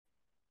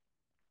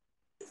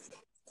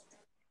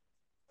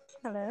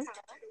Hello.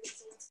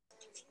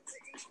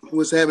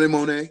 What's happening,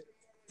 Monet?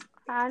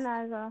 Hi,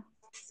 Nigel.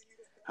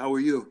 How are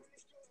you?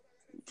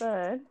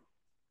 Good.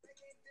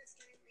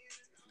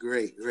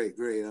 Great, great,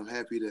 great. I'm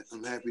happy to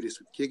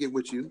kick it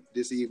with you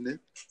this evening.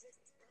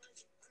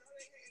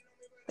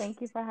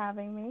 Thank you for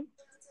having me.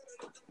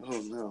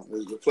 Oh no,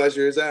 the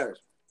pleasure is ours.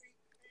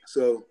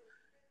 So,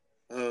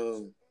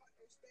 um,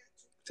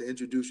 to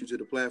introduce you to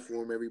the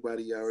platform,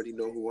 everybody already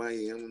know who I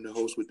am. I'm the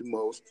host with the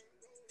most,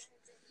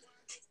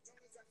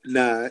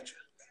 Naj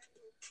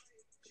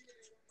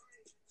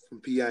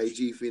from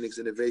PIG Phoenix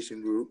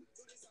Innovation Group,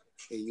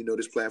 and you know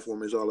this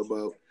platform is all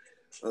about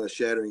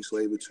shattering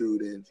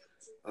slavitude and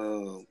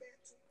um,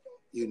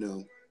 you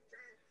know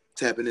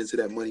tapping into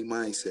that money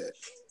mindset.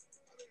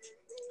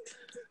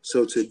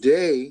 So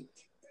today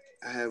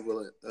I have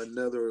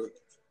another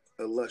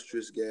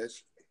illustrious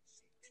guest,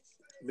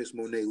 Miss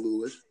Monet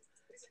Lewis,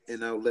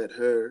 and I'll let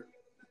her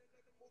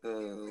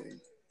um,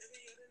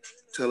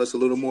 tell us a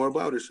little more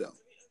about herself.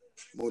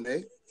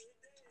 Monet?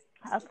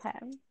 Okay.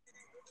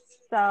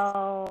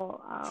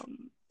 So,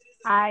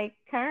 I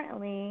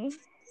currently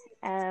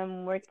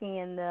am working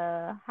in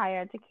the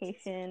higher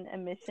education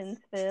admissions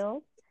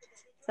field.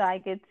 So I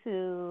get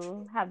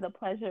to have the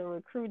pleasure of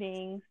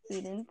recruiting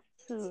students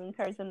to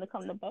encourage them to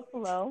come to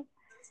Buffalo,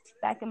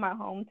 back in my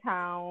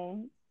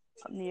hometown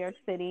of New York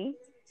City,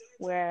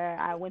 where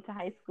I went to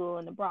high school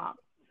in the Bronx.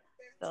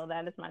 So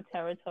that is my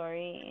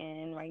territory,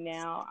 and right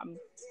now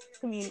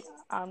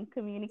I'm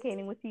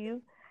communicating with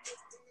you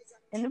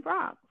in the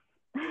Bronx.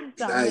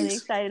 So I'm really Nice.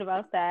 excited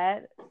about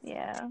that.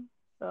 Yeah.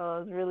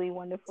 So it's really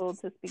wonderful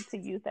to speak to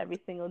youth every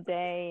single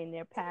day and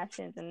their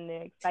passions and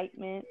their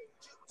excitement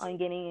on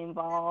getting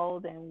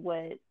involved and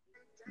what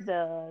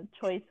the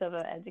choice of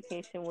an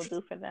education will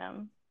do for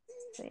them.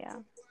 So yeah,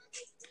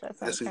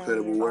 that's what I'm That's currently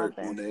incredible work,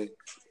 involved in. Monet.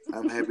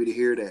 I'm happy to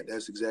hear that.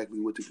 That's exactly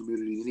what the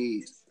community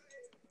needs.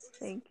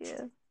 Thank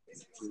you.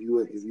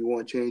 If you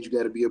want change, you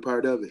got to be a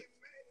part of it.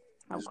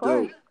 Of That's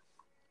course. dope.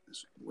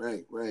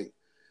 Right, right.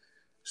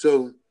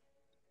 So,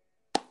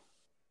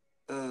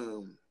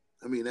 um,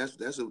 I mean, that's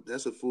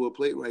a full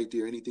plate right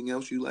there. Anything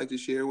else you like to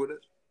share with us?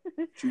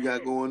 That you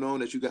got going on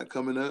that you got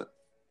coming up?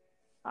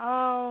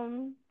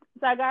 um,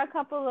 so I got a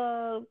couple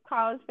of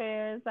college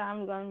fairs that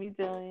I'm going to be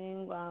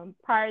doing.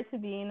 Prior to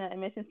being an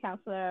admissions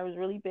counselor, I was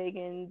really big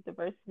in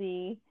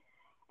diversity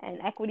and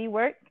equity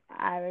work.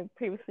 I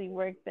previously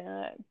worked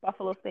at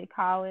Buffalo State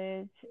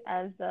College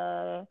as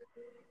a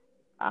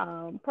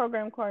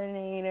program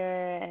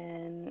coordinator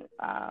and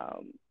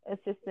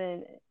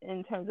assistant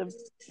in terms of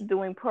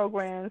doing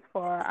programs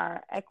for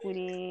our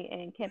equity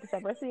and campus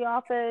diversity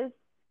office.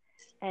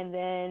 And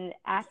then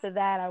after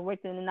that, I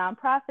worked in the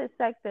nonprofit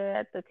sector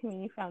at the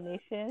Community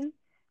Foundation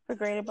for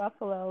Greater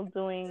Buffalo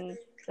doing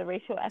the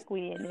racial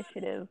equity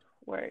initiative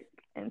work.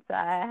 And so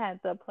I had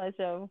the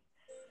pleasure of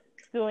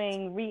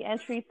doing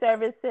reentry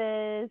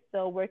services,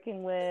 so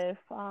working with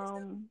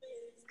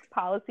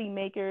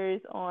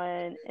policymakers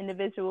on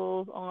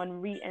individuals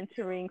on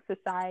reentering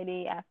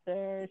society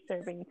after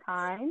serving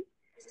time.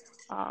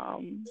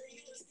 Um,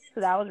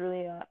 so that was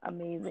really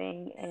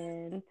amazing.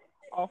 And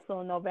also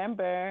in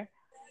November,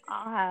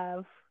 I'll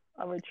have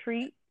a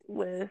retreat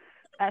with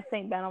at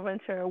St.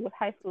 Bonaventure with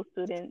high school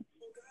students,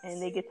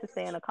 and they get to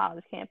stay on a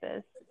college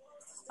campus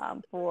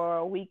for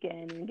a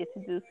weekend and get to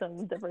do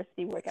some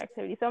diversity work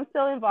activities. So I'm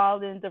still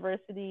involved in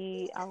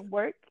diversity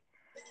work,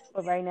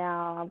 but right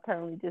now I'm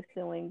currently just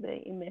doing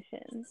the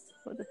emissions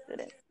for the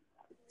students.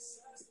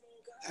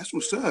 That's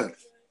what's up.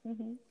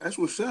 Hmm. That's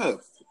what's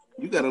up.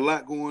 You got a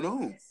lot going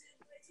on.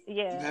 I'm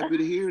Yeah. happy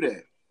to hear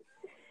that.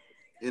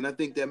 And I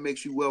think that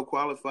makes you well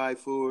qualified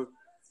for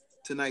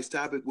tonight's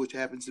topic, which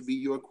happens to be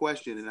your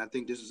question. And I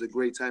think this is a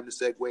great time to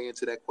segue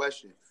into that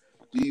question.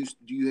 Do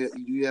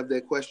you have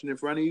that question in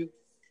front of you?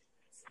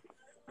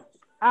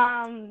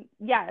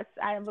 Yes,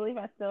 I believe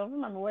I still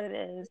remember what it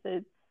is.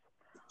 It's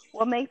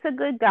what makes a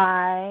good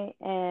guy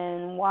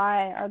and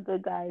why are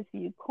good guys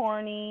viewed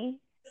corny?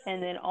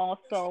 And then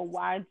also,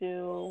 why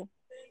do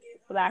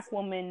black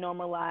women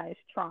normalize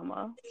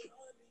trauma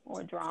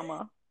or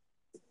drama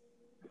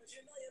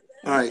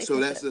All in right, so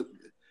that's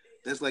relationships?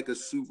 a that's like a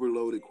super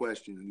loaded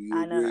question. Do you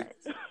I know, agree? right?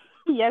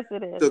 Yes,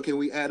 it So is. can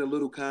we add a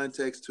little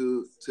context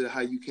to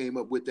how you came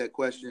up with that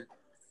question?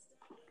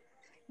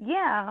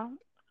 Yeah.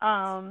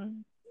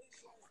 Um,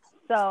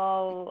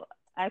 so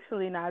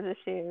actually, Naja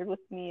shared with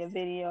me a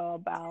video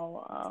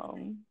about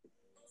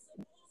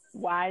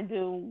why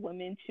do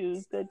women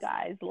choose good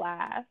guys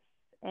last,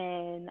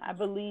 and I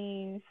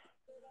believe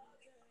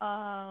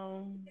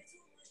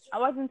I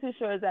wasn't too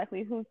sure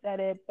exactly who said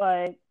it,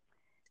 but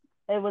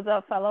it was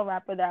a fellow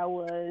rapper that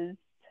was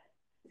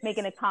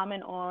making a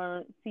comment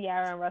on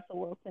Ciara and Russell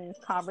Wilson's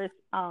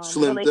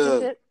Slim Thug.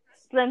 relationship.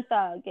 Slim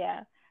Thug,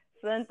 yeah.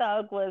 Slim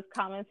Thug was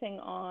commenting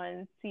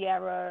on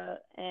Ciara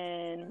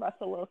and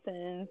Russell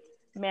Wilson's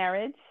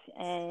marriage,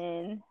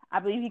 and I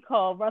believe he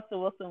called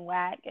Russell Wilson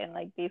whack, and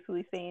like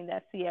basically saying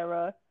that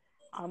Ciara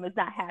is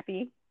not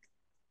happy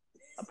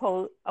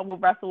with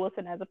Russell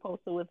Wilson as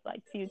opposed to with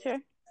like Future.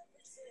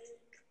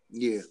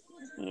 Yeah.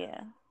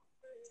 Yeah.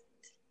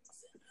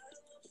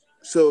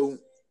 So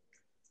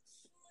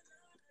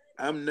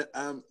I'm not,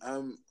 I'm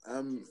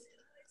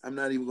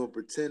not even gonna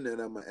pretend that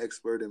I'm an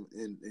expert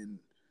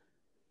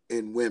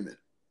in women,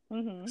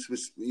 Mhm.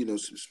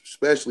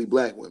 especially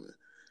black women.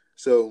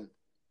 So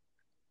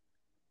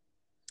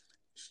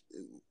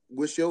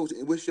what's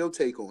your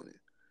take on it,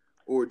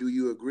 or do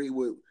you agree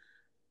with?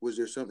 Was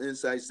there some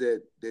insights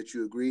that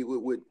you agreed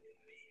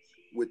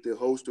with the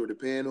host or the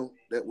panel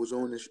that was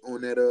on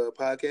that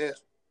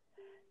podcast?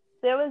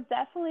 There was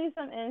definitely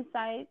some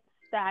insights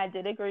that I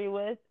did agree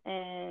with,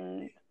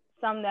 and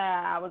some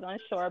that I was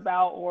unsure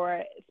about,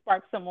 or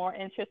sparked some more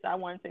interest I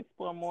wanted to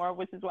explore more,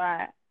 which is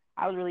why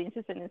I was really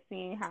interested in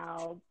seeing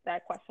how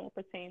that question will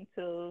pertain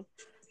to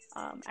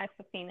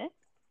Aquafina.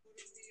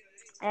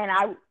 And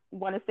I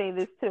want to say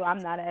this too: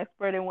 I'm not an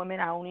expert in women.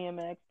 I only am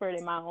an expert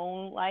in my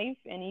own life,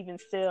 and even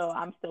still,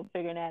 I'm still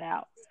figuring that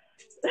out.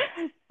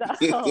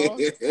 So,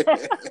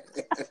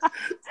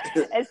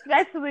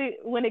 especially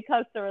when it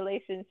comes to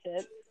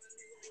relationships.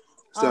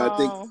 So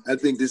Um, I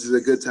think this is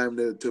a good time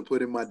to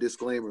put in my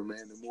disclaimer,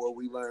 man. The more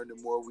we learn, the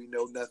more we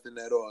know nothing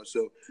at all.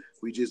 So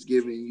we just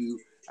giving you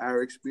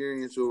our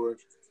experience or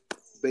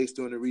based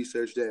on the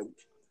research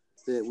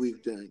that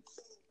we've done.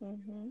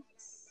 mhm,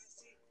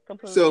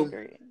 completely So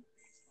agree.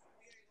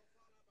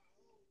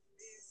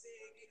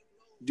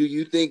 do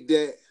you think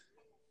that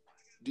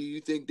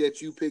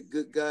you pick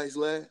good guys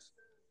last?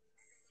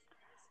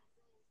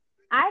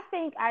 I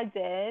think I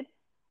did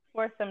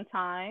for some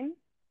time,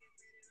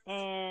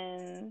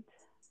 and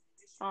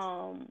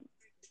um,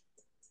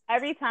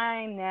 every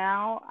time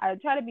now I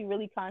try to be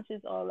really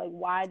conscious of like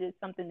why did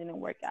something didn't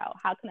work out?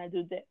 How can I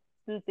do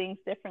things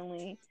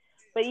differently?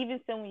 But even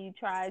still, when you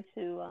try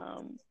to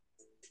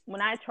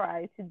when I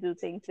try to do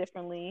things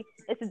differently,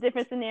 it's a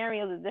different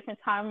scenario, it's a different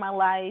time in my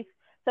life,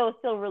 so it's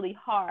still really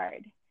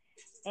hard.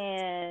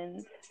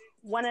 And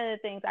one of the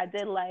things I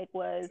did like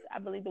was, I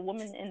believe, the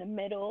woman in the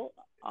middle.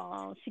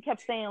 She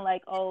kept saying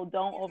like, "Oh,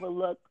 don't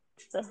overlook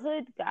the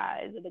hood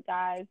guys or the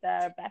guys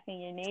that are back in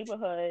your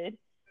neighborhood.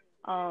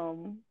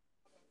 Um,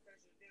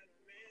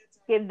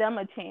 give them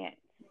a chance."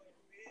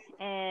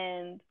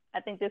 And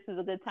I think this is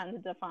a good time to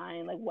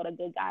define like what a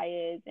good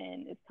guy is,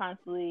 and it's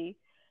constantly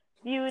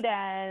viewed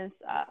as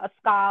a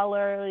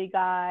scholarly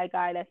guy,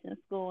 guy that's in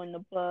school in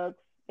the books,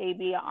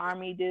 maybe an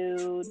army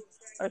dude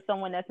or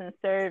someone that's in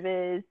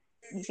service.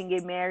 You can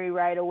get married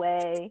right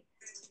away.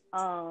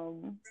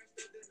 Um,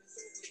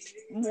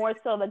 More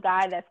so the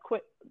guy that's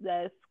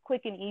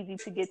quick and easy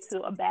to get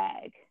to a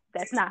bag.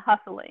 That's not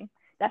hustling.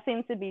 That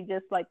seems to be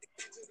just like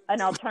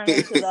an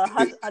alternative to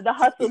the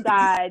hustle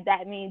guy.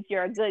 That means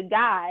you're a good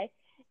guy.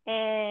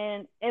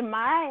 And in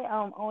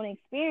my own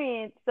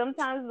experience,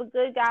 sometimes the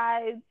good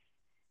guys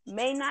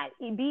may not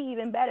be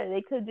even better.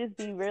 They could just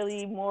be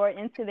really more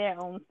into their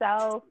own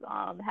self,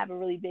 have a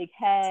really big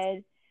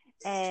head,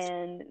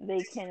 and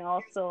they can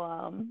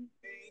also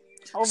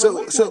So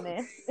overlook so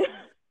women.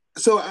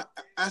 so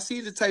I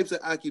see the types of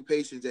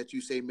occupations that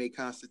you say may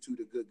constitute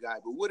a good guy,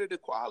 but what are the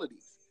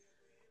qualities?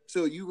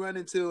 So you run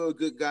into a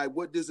good guy.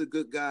 What does a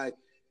good guy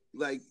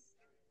like?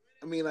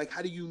 I mean, like,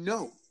 how do you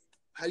know?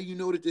 How do you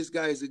know that this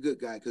guy is a good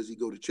guy? Because he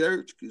go to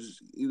church? Because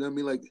you know what I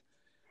mean? Like,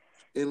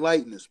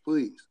 enlighten us,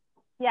 please.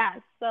 Yeah,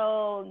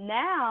 so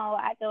now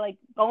I feel like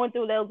going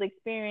through those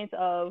experience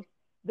of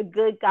the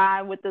good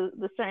guy with the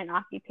certain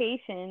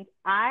occupations,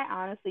 I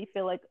honestly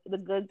feel like the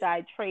good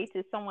guy traits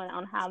is someone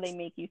on how they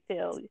make you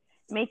feel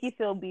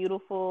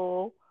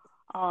beautiful.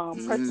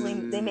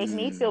 Personally, they make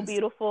me feel Mm,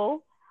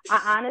 beautiful.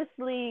 I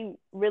honestly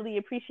really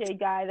appreciate a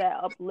guy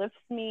that uplifts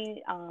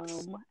me,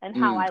 and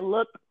how mm, I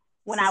look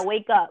when I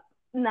wake up.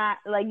 Not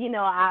like,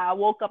 I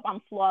woke up,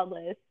 I'm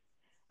flawless.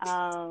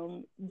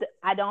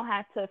 I don't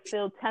have to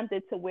feel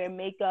tempted to wear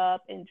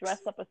makeup and dress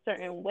up a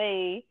certain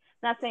way.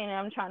 Not saying that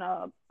I'm trying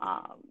to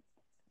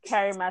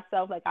carry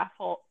myself like I've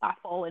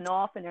fallen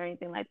off and or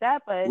anything like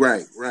that, but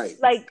right, right.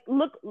 like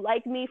look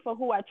like me for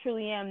who I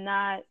truly am,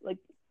 not like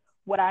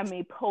what I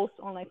may post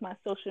on like my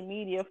social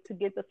media to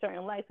get the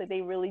certain likes. Like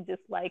they really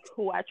just like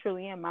who I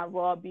truly am, my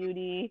raw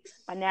beauty,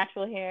 my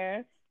natural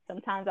hair.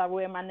 Sometimes I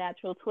wear my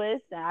natural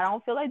twist, and I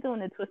don't feel like doing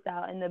the twist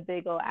out in the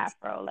big old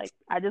afro. Like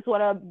I just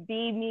want to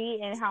be me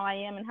and how I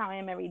am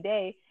every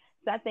day.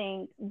 So I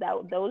think that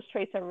those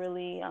traits are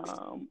really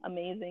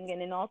amazing.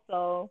 And then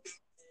also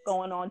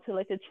going on to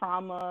like the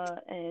trauma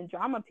and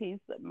drama piece,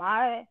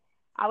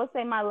 I would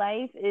say my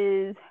life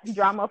is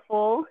drama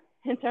full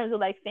in terms of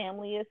like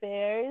family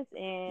affairs,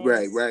 and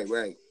Right, right,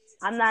 right.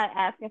 I'm not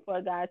asking for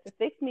a guy to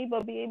fix me,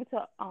 but be able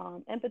to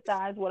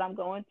empathize what I'm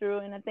going through.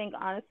 And I think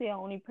honestly, the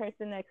only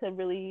person that could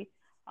really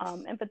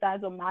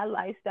empathize with my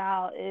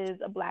lifestyle is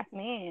a black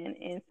man,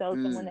 and so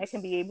someone Mm, that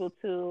can be able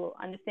to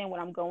understand what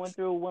I'm going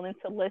through, willing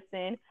to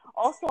listen,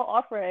 also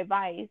offer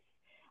advice.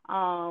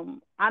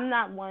 I'm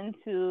not one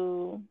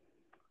to,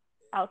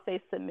 I'll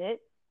say, submit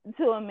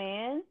to a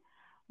man,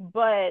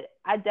 but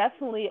I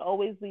definitely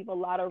always leave a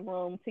lot of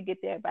room to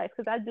get their advice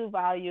because I do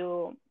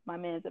value my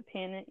man's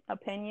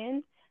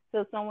opinion.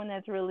 So someone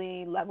that's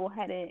really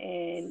level-headed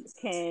and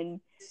can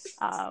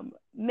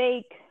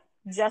make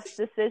just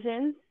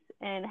decisions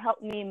and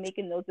help me in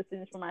making those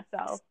decisions for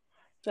myself.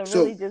 So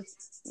So really just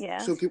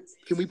yeah. so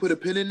can we put a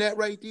pin in that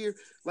right there?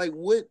 Like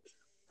what?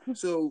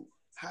 So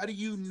how do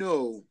you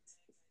know,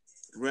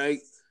 right?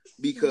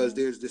 Because Mhm.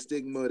 there's the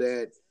stigma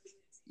that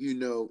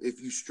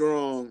if you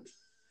strong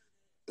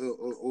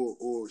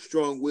or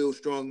strong willed,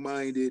 strong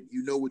minded,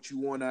 you know what you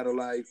want out of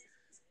life.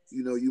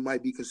 You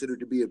might be considered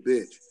to be a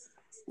bitch,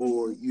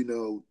 or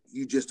Mhm.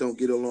 you just don't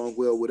get along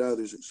well with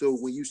others. So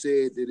when you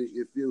said that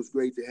it feels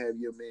great to have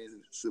your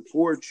man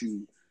support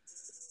you,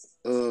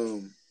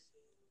 um,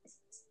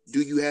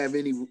 do you have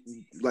any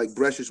like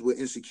brushes with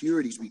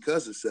insecurities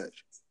because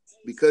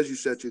you're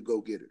such a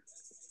go getter?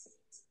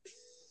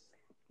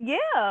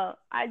 Yeah,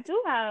 I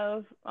do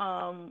have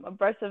a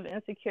burst of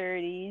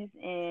insecurities,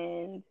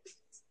 and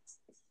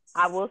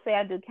I will say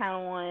I do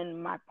count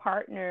on my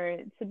partner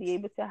to be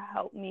able to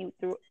help me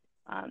through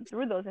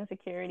those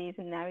insecurities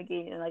and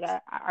navigate. And like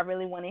I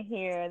really want to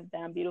hear that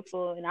I'm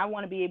beautiful, and I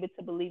want to be able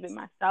to believe it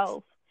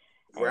myself.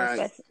 And Right,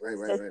 especially right, right,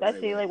 right, right,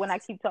 especially right. like when I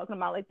keep talking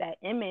about like that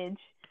image,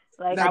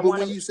 like Now, I but want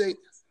when to. you say,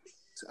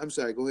 I'm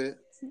sorry, go ahead.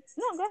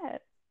 No, go ahead.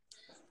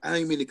 I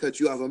didn't mean to cut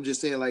you off. I'm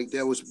just saying like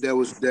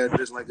that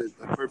just like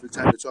a perfect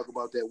time to talk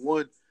about that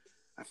one.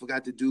 I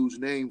forgot the dude's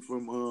name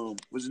from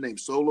what's his name?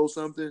 Solo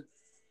something?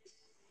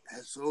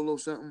 Had Solo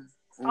something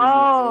on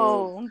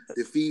Oh,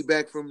 the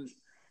feedback from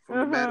the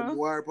Madame mhm.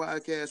 Noir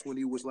podcast when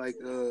he was like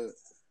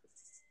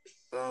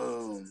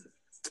um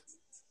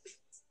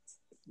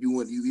you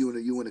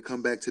want to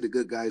come back to the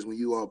good guys when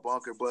you are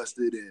bunker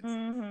busted and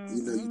Mhm.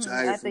 you Mhm.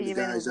 tired After from the you've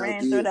been guys out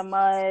ran through there. the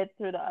mud,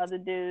 through the other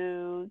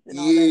dudes, and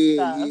all that Yeah,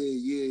 stuff. yeah,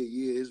 yeah,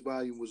 yeah. His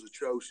volume was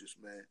atrocious,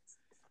 man.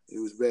 It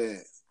was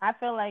bad. I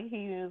feel like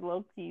he was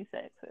low key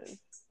sexist,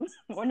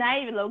 or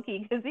not even low key,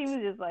 because he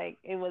was just like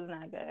it was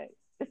not good.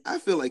 I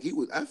feel like he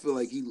was. I feel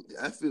like he.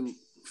 I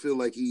feel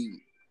like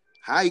he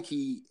high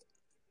key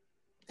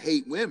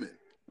hate women.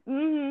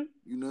 Mhm.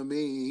 You know what I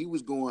mean? He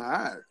was going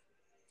hard.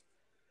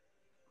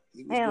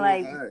 He was And going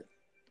like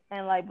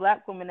hard.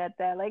 black women at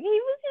that, like he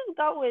was just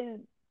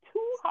going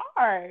too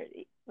hard.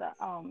 Like,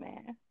 oh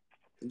man,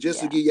 Just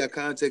to yeah. give y'all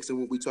context of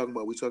what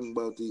we're talking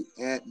about the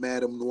at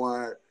Madame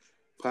Noir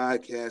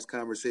podcast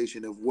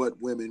conversation of what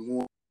women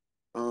want.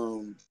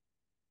 Um,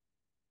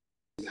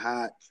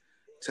 hot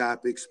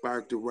topic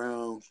sparked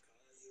around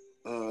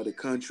the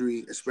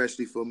country,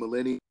 especially for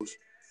millennials.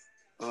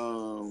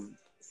 Um,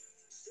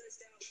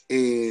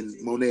 and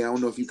Monet, I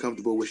don't know if you're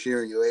comfortable with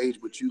sharing your age,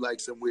 but you like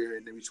somewhere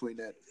in between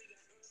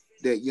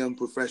that young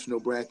professional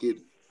bracket,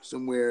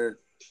 somewhere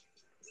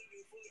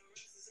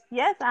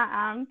Yes,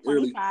 I'm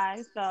early.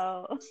 25,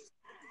 so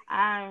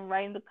I'm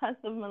right in the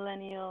cusp of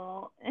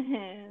millennial,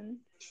 and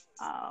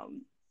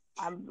um,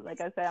 I'm like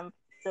I said, I'm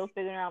still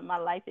figuring out my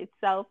life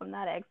itself. I'm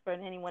not an expert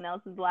in anyone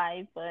else's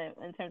life, but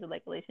in terms of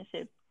like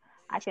relationships,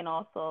 I can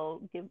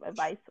also give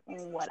advice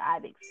on what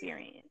I've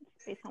experienced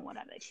based on what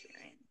I've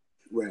experienced.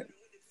 Right.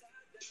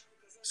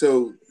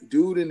 So,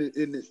 dude in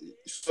the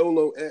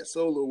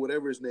solo,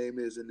 whatever his name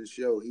is in the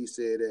show, he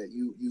said that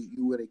you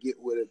want to get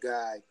with a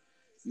guy,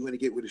 you want to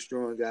get with a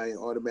strong guy, and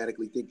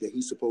automatically think that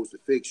he's supposed to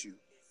fix you.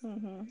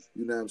 Mhm.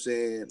 You know what I'm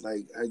saying?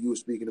 Like how you were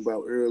speaking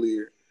about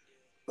earlier.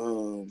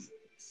 Um,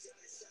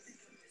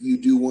 you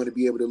do want to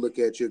be able to look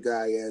at your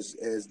guy as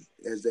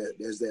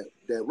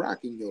that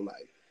rock in your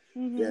life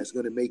Mhm. that's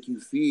going to make you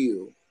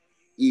feel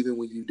even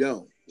when you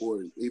don't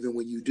or even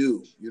when you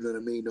do. You know what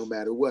I mean? No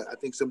matter what. I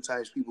think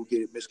sometimes people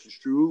get it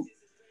misconstrued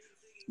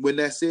when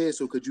that's said.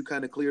 So could you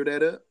kind of clear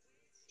that up?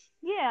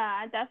 Yeah,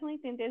 I definitely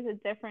think there's a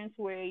difference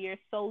where you're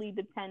solely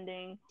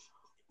depending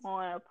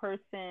on a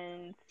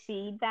person's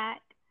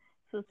feedback.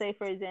 So, say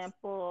for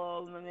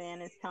example, my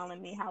man is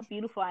telling me how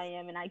beautiful I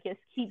am, and I just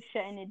keep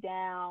shutting it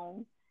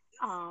down,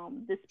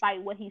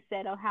 despite what he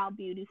said of how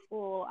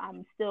beautiful.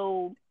 I'm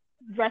still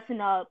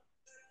dressing up,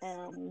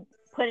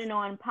 putting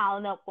on,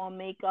 piling up on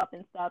makeup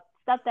and stuff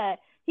that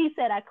he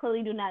said I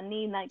clearly do not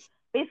need. Like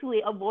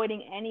basically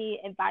avoiding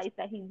any advice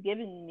that he's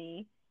giving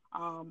me.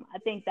 I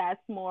think that's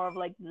more of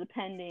like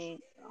depending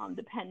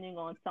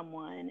on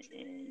someone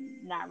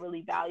and not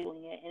really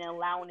valuing it and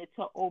allowing it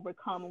to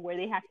overcome where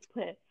they have to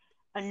put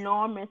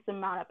enormous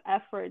amount of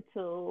effort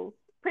to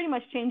pretty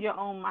much change your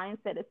own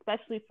mindset,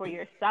 especially for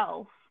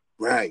yourself.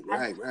 Right, I,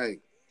 right, right.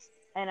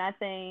 and I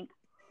think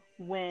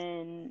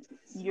when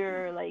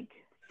you're like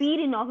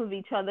feeding off of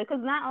each other,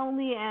 because not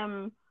only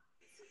am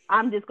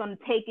I'm just gonna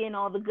take in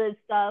all the good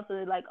stuff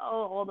and like,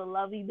 oh, all the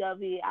lovey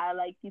dovey. I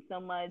like you so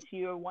much.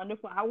 You're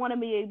wonderful. I want to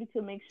be able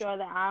to make sure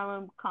that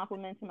I'm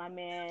complimenting my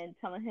man,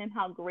 telling him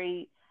how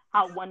great,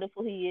 how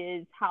wonderful he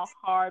is, how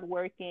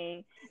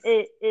hardworking.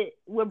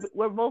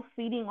 We're both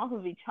feeding off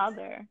of each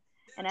other,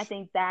 and I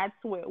think that's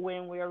where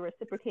when we're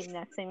reciprocating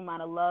that same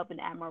amount of love and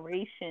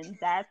admiration,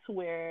 that's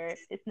where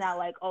it's not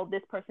like, oh,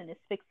 this person is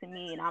fixing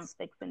me and I'm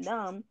fixing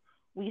them.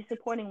 We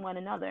supporting one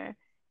another.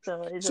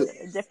 So there's So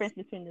a difference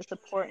between the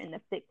support and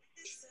the fix.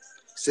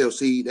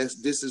 see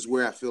this is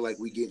where I feel like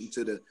we get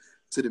into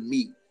the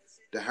meat,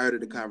 the heart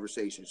of the Mm-hmm.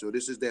 conversation. So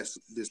this is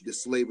the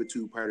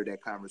slavitude part of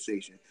that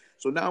conversation.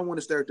 So now I want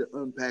to start to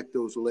unpack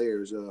those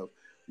layers of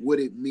what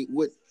it mean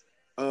what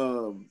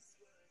um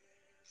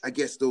I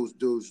guess those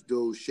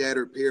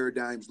shattered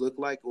paradigms look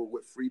like, or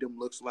what freedom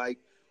looks like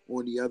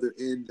on the other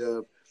end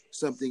of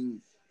something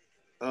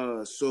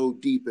so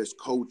deep as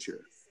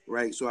culture,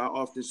 right? So I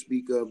often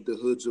speak of the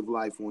hoods of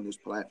life on this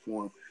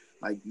platform,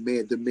 like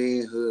the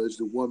manhoods,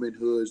 the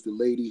womanhoods, the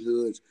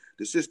ladyhoods,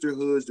 the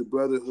sisterhoods, the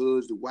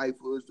brotherhoods, the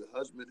wifehoods, the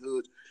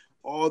husbandhoods,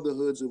 all the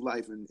hoods of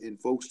life. And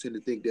folks tend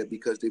to think that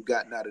because they've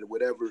gotten out of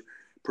whatever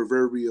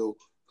proverbial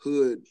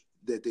hood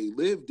that they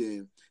lived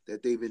in,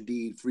 that they've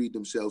indeed freed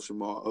themselves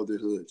from all other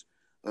hoods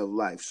of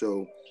life.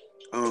 So,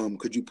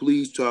 could you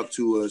please talk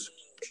to us?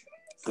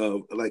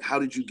 Like, how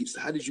did you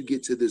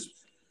get to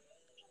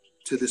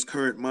this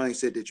current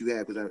mindset that you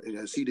have? Because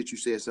I see that you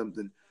said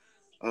something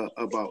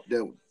about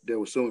that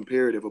was so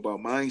imperative about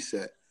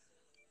mindset.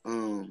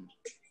 Um,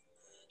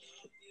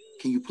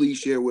 can you please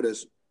share with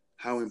us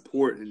how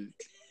important?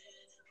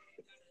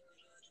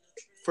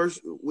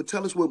 First, well,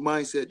 tell us what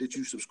mindset that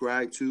you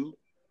subscribe to,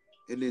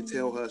 and then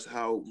tell Mm-hmm. us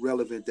how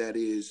relevant that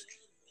is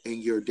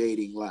in your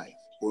dating life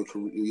or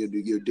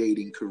your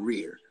dating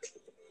career,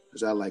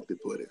 as I like to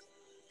put it.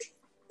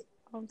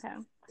 Okay.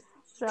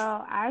 So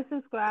I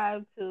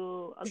subscribe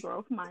to a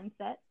growth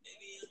mindset,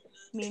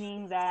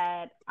 meaning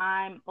that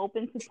I'm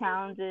open to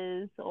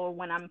challenges, or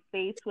when I'm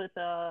faced with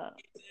a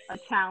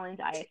challenge,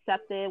 I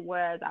accept it,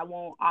 whereas I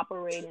won't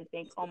operate and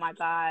think, oh my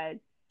God,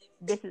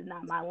 this is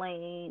not my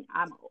lane.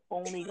 I'm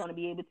only going to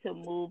be able to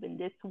move in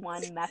this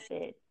one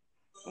method.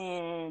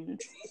 And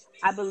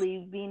I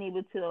believe being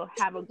able to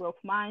have a growth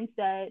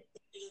mindset,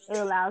 it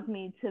allows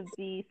me to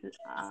be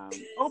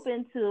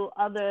open to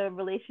other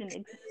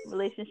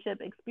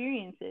relationship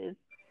experiences.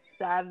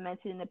 So I've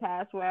mentioned in the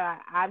past where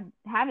I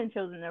haven't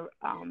chosen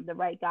the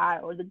right guy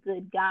or the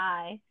good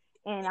guy,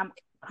 and I'm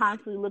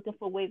constantly looking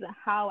for ways of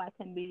how I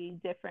can be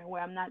different,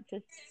 where I'm not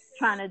just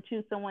trying to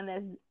choose someone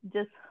that's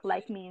just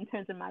like me in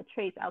terms of my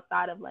traits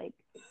outside of like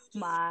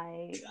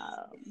my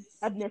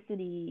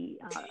ethnicity,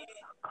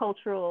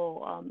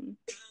 cultural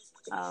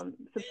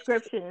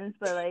subscriptions,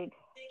 but like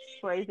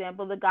for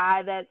example, the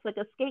guy that's like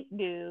a skate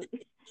dude,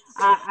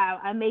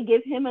 I may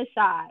give him a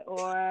shot,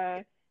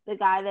 or the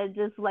guy that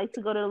just likes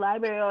to go to the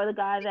library, or the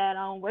guy that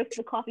works at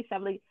the coffee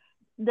shop. Like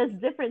there's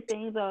different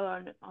things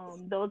on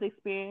those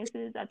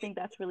experiences. I think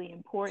that's really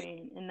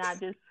important, and not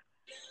just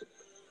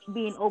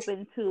being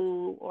open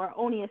to or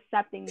only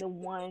accepting the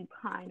one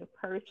kind of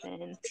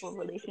person for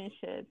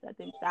relationships. I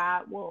think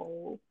that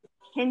will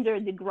hinder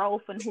the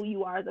growth and who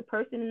you are as a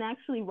person, and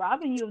actually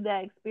robbing you of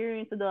that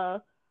experience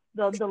of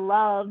the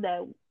love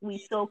that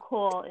we so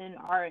call and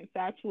are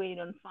infatuated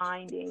on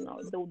finding,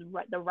 or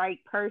the right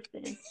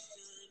person.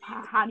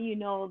 How do you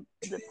know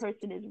the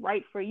person is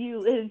right for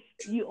you if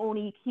you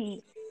only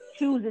keep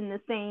choosing the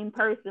same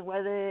person,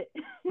 whether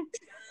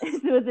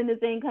it's within the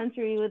same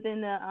country, within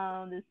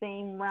the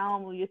same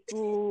realm of your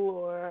school,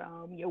 or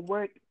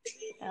your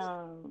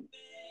um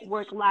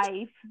work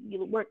life,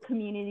 your work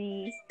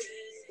community.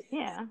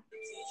 Yeah.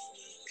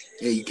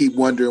 And you keep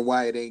wondering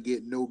why it ain't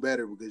getting no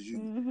better because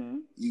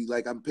Mhm. you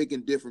like I'm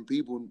picking different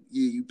people.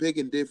 You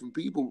picking different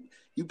people.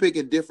 You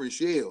picking different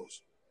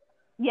shells.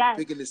 You Yes.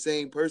 picking the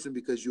same person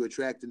because you're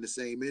attracting the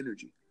same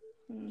energy.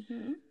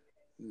 Mhm.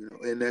 You know,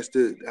 and I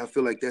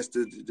feel like that's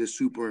the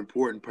super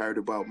important part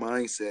about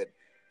mindset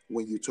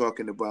when you're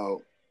talking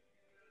about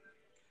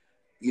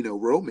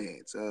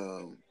romance.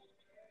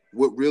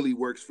 What really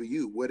works for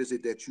you? What is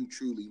it that you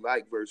truly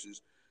like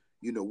versus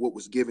what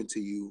was given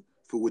to you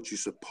for what you're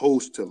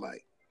supposed to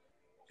like?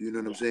 You know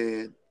what I'm Yeah.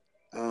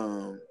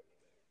 saying?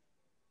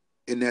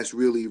 And that's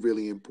really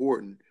really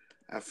important.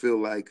 I feel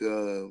like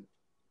if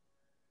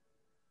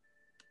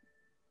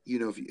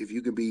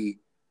you can be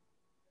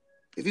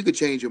if you could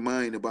change your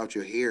mind about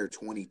your hair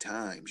 20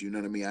 times, you know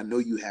what I mean? I know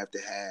you have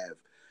to have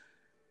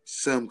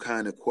some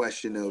kind of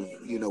question of,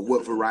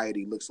 what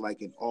variety looks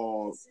like in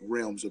all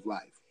realms of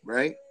life,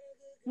 right?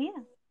 Yeah.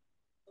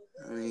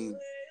 I mean,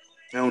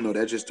 I don't know.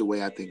 That's just the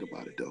way I think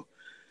about it, though.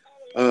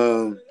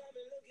 Um,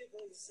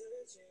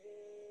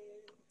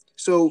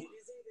 so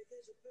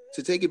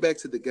to take it back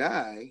to the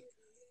guy,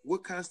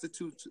 what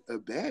constitutes a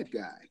bad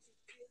guy?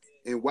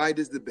 And why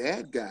does the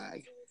bad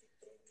guy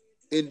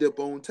end up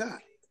on top?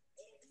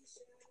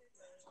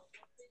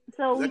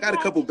 So Because I we got a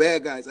can't. couple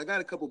bad guys. I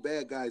got a couple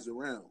bad guys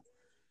around.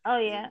 Oh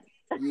And yeah.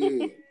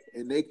 yeah,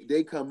 and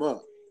they come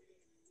up.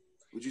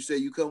 Would you say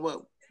you come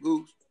up,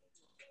 Goose?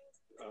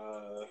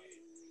 Uh,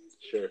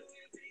 sure.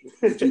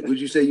 Would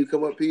you say you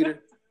come up,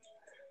 Peter?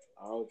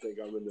 I don't think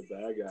I'm in the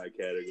bad guy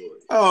category.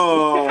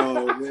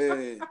 Oh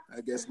man,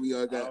 I guess we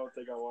all I got don't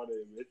think I want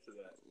to admit to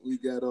that. we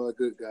got all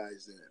good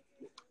guys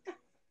then.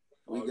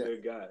 We All got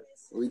good guys.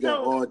 we got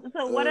so all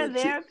so what are chick.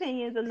 their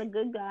opinions on the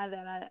good guy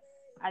that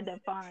I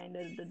define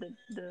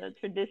the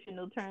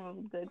traditional term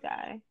of good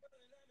guy?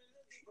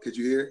 Could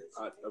you hear?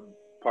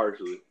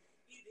 Partially.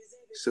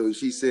 So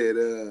she said,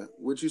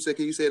 "What you say?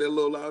 Can you say that a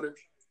little louder?"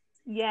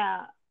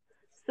 Yeah.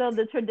 So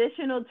the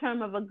traditional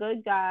term of a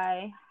good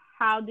guy,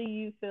 how do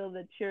you feel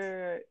that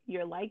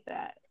you're like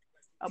that,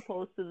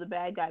 opposed to the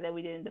bad guy that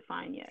we didn't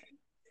define yet?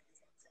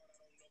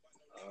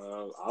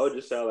 I would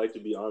just say I like to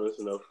be honest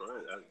and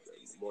upfront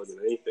more than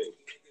anything,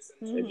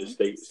 and Mhm. just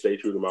stay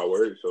true to my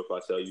word. So if I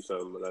tell you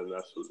something, then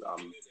that's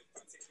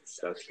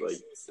like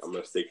I'm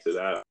gonna stick to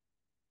that.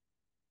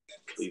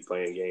 Be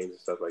playing games and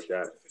stuff like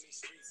that.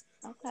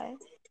 Okay.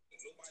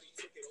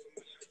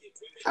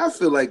 I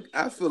feel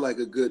like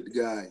a good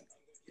guy,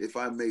 if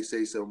I may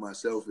say so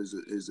myself,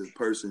 is a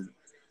person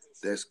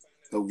that's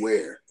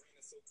aware.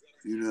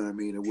 You know what I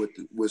mean, of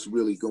what's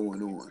really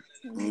going on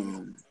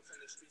Mhm.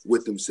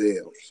 with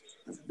themselves.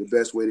 The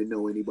best way to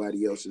know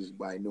anybody else is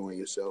by knowing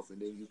yourself,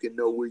 and then you can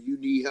know where you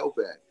need help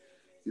at.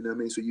 You know what I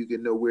mean, so you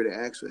can know where to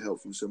ask for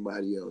help from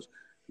somebody else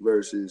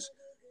versus.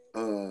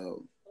 Uh,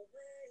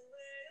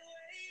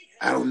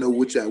 I don't know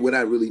what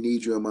I really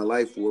need you in my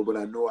life for, but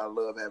I know I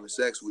love having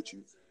sex with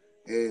you,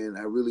 and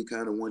I really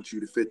kind of want you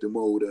to fit the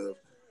mold of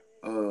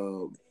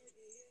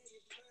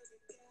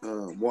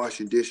um,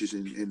 washing dishes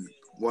and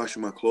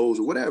washing my clothes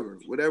or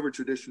whatever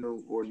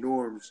traditional or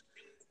norms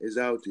is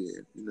out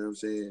there. You know what I'm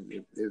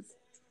saying? If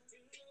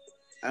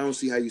I don't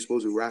see how you're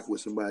supposed to rock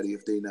with somebody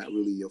if they're not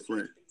really your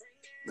friend,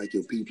 like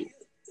your people.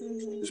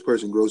 Mhm. This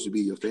person grows to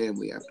be your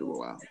family after a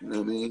while. You know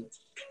what I mean?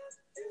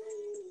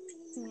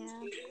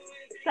 Yeah.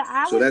 So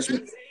I So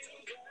would.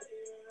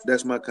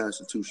 that's my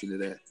constitution to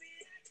that.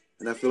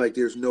 And I feel like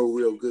there's no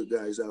real good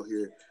guys out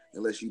here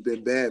unless you've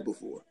been bad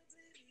before.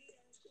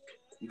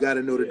 You got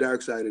to know the Yeah,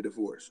 dark side of the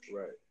force.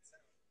 right.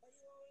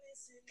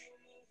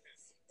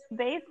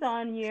 Based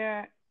on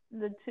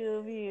the two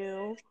of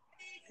you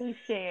who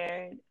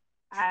shared,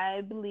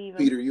 I believe in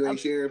Peter, you ain't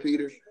sharing,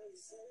 Peter?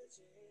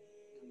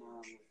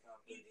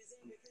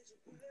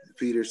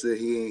 Peter said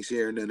he ain't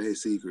sharing none of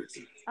his secrets.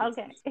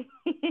 okay.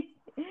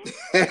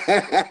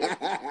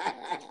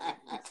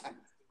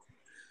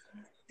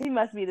 He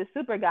must be the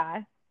super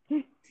guy.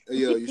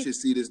 Yo, you should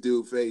see this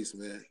dude face,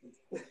 man.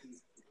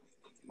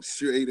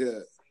 Straight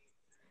up.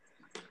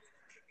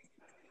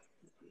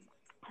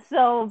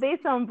 So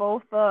based on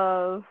both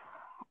of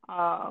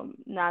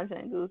Naja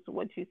and Goose,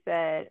 what you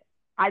said,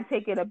 I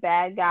take it a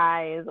bad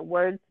guy is a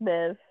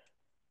wordsmith,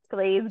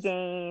 plays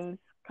games,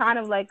 kind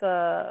of like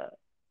a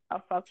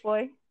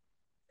fuckboy,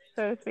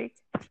 so to speak.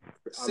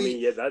 I mean, See,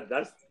 yeah,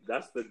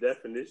 that's the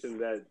definition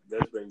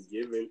that's been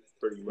given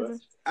pretty much.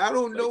 I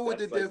don't know Like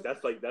what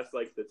that's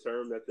like the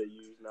term that they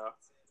use now.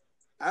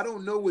 I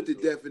don't know what the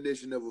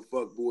definition of a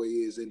fuck boy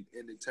is in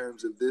the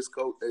terms of this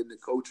in the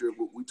culture of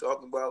what we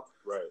talking about.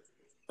 Right.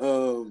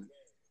 Um,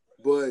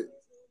 but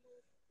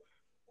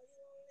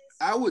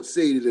I would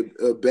say that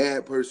a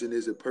bad person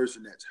is a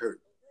person that's hurt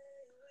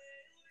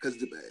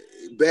because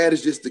bad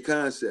is just the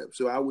concept.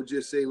 So I would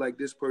just say like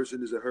this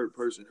person is a hurt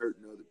person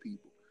hurting other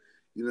people.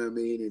 You know what I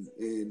mean?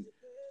 And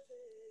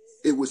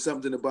it was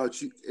something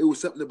about you. It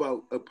was something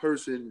about a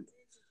person,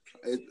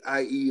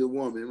 i.e., a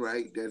woman,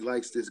 right, that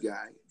likes this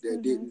guy that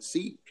Mhm. didn't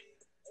see.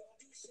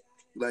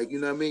 Like, you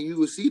know what I mean? You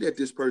would see that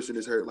this person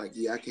is hurt. Like,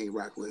 yeah, I can't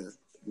rock with him.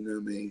 You know what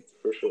I mean?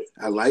 For sure.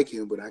 I like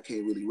him, but I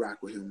can't really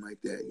rock with him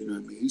like that. You know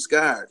what I mean? He's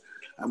scarred.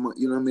 You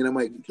know what I mean? I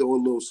might throw a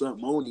little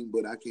something on him,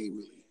 but I can't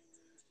really.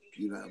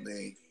 You know what I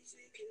mean?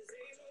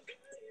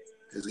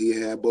 Because he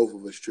had both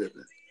of us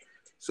tripping.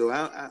 So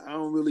I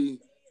don't really,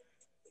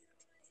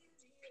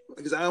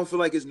 because I don't feel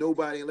like it's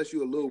nobody unless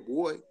you're a little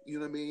boy. You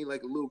know what I mean?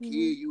 Like a little kid,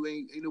 Mhm. you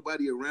ain't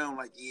nobody around.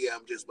 Like, yeah,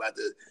 I'm just about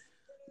to.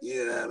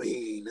 You know what I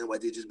mean?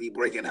 Nobody just be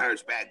breaking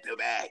hearts back to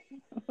back.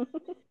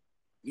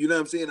 You know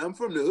what I'm saying? I'm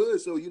from the hood,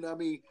 so you know what I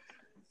mean.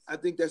 I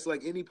think that's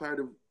like any part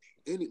of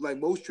any like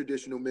most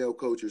traditional male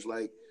cultures.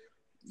 Like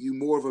you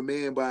more of a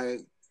man by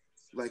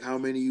like how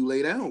many you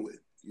lay down with.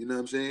 You know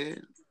what I'm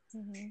saying?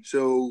 Mhm.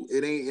 So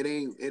it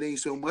ain't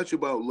so much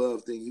about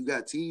love thing. You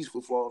got teased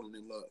for falling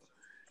in love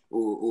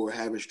or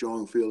having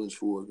strong feelings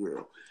for a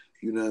girl.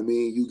 You know what I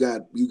mean? You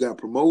got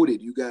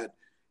promoted. You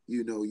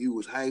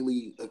was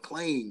highly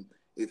acclaimed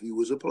if you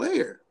was a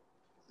player.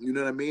 You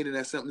know what I mean? And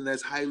that's something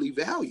that's highly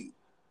valued.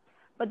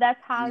 But that's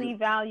You know, highly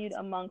valued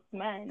amongst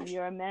men.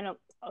 You're a man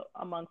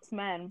amongst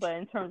men, but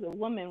in terms of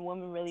women,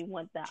 women really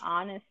want the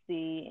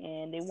honesty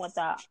and they want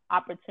the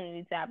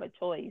opportunity to have a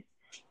choice.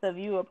 So if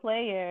you're a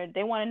player,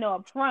 they want to know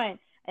up front,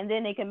 and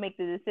then they can make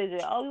the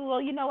decision. Oh,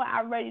 well, you know what?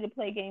 I'm ready to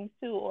play games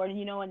too, or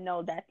you know what?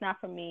 No, that's not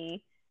for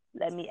me.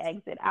 Let me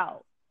exit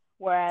out.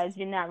 Whereas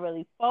you're not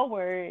really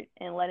forward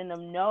and letting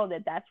them know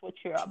that that's what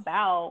you're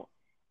about,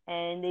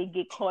 and they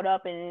get caught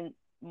up. And in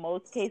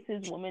most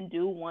cases, women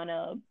do want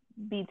to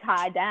be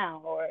tied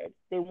down or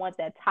they want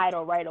that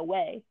title right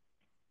away.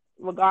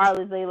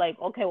 Regardless, they like,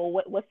 okay,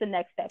 well, what's the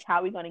next step? How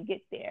are we going to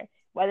get there?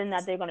 Whether or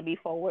not they're going to be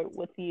forward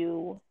with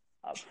you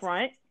up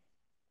front,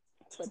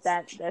 but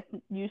that's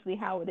usually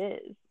how it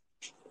is.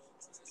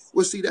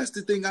 well, see, that's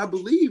the thing I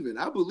believe in.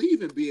 I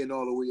believe in being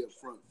all the way up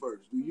front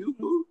first. Do you,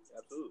 Mm-hmm. boo?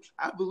 Absolutely.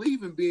 I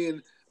believe in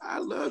being. I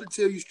love to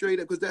tell you straight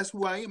up because that's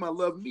who I am. I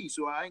love me,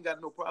 so I ain't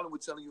got no problem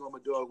with telling you I'm a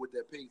dog with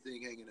that pink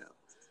thing hanging out.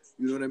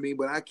 You know what I mean?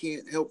 But I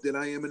can't help that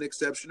I am an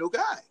exceptional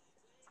guy.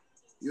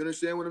 You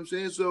understand what I'm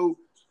saying? So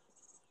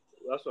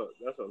That's what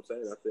I'm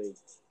saying. I think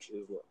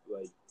is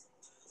like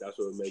that's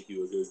what would make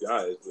you a good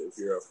guy is if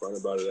you're upfront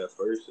about it at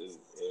first and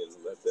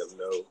let them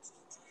know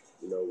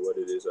what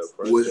it is up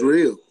front, was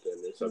real. Then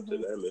it's up to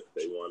them if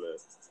they want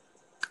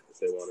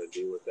to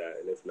deal with that,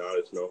 and if not,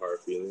 it's no hard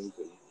feelings.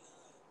 And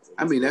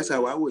I mean, that's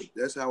how I would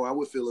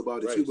feel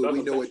about it too. But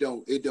we know it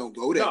don't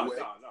go that way.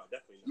 No,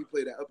 definitely not. You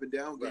play that up and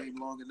down game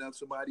long enough,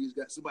 somebody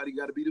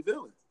got to be the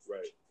villain.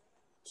 Right.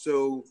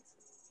 So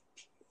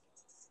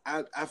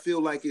I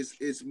feel like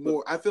it's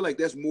more. I feel like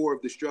that's more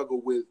of the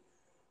struggle with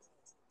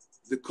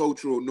the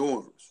cultural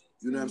norms.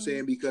 You know what I'm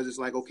saying? Because it's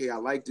like, okay, I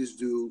like this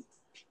dude,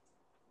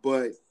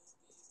 but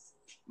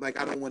like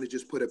I don't want to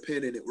just put a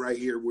pin in it right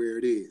here where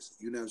it is.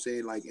 You know what I'm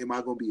saying? Like, am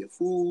I gonna be a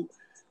fool,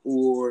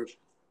 or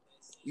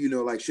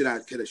like should I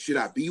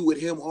be with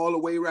him all the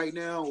way right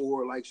now,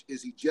 or like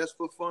is he just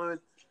for fun?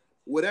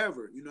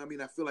 Whatever. You know what I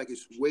mean? I feel like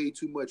it's way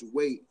too much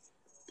weight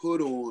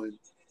put on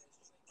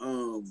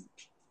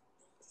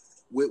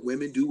what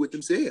women do with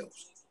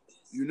themselves.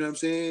 You know what I'm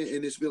saying?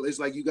 And it's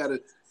like you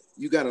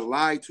gotta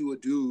lie to a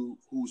dude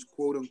who's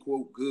quote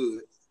unquote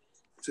good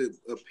to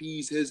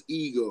appease his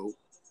ego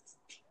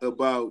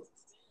about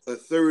a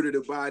third of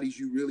the bodies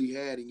you really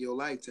had in your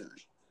lifetime.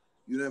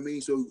 You know what I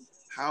mean? So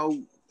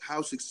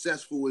how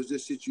successful is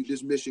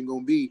this mission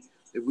gonna be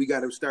if we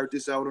got to start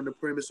this out on the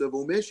premise of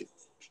omission?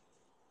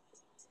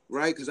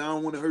 Right? Because I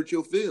don't want to hurt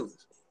your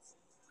feelings.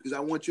 Because I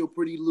want your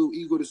pretty little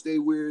ego to stay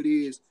where it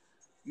is.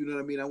 You know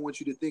what I mean? I want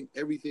you to think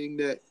everything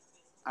that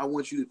I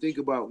want you to think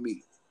about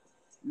me.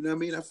 You know what I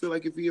mean? I feel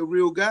like if you're a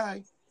real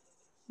guy,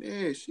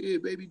 man,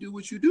 shit, baby, do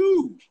what you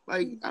do.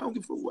 Like, I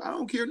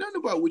don't care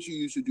nothing about what you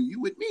used to do.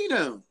 You with me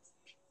now.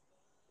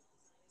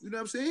 You know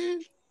what I'm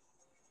saying?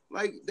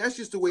 Like, that's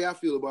just the way I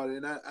feel about it.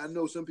 And I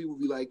know some people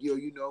be like, yo,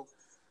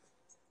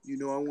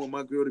 I want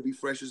my girl to be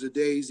fresh as a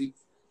daisy.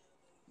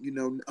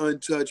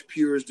 Untouched,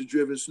 pure as the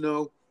driven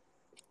snow.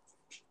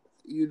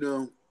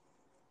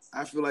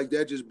 I feel like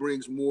that just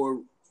brings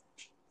more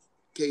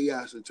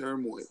chaos and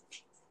turmoil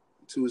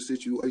to a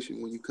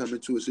situation when you come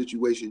into a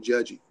situation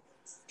judging.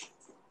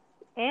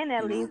 And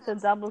that leads to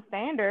double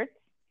standards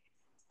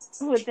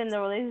within the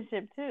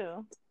relationship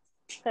too.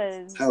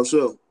 Because how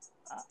so?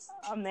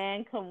 A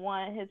man could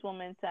want his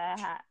woman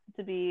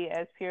to be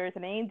as pure as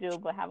an angel,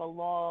 but have a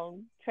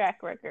long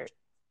track record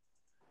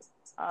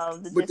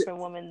of the different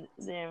women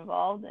they're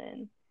involved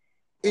in.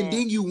 And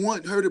then you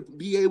want her to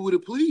be able to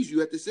please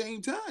you at the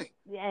same time.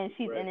 Yeah, and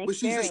she's inexperienced. But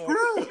she's a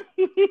scrub.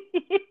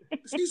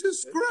 She's a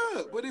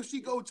scrub. But if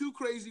she go too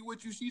crazy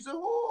with you, she's a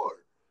whore.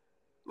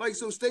 Like,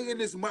 so stay in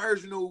this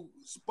marginal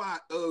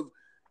spot of,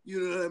 you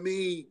know what I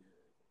mean?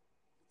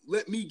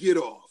 Let me get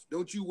off.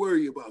 Don't you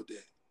worry about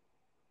that.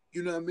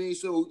 You know what I mean?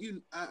 So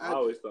I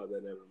always thought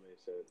that never made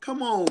sense.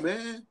 Come on,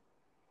 man.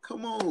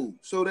 Come on.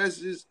 So that's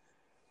just,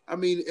 I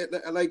mean,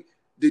 like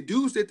the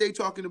dudes that they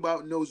talking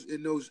about in those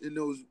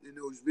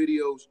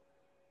videos,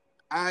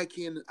 I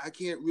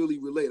can't really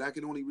relate. I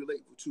can only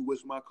relate to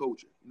what's my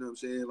culture. You know what I'm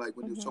saying? Like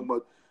when you're talking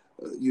about,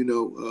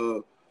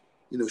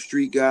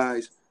 street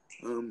guys,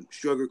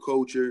 struggle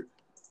culture.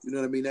 You know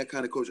what I mean? That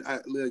kind of culture.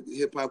 Like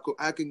hip hop.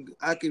 I can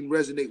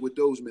resonate with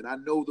those men. I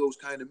know those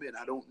kind of men.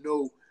 I don't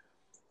know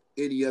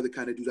any other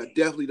kind of dudes. I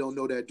definitely don't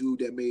know that dude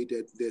that made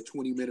that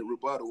 20-minute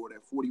rebuttal or that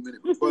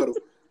 40-minute rebuttal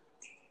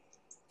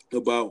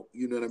about,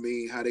 you know what I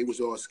mean, how they was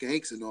all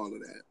skanks and all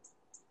of that.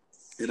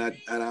 And I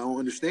don't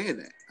understand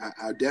that.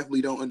 I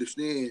definitely don't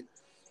understand.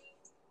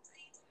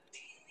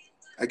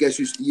 I guess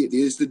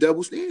it's the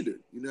double standard.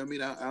 You know what I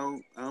mean? I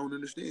don't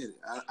understand it.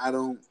 I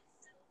don't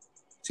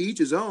teach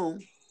his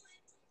own,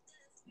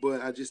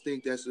 but I just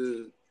think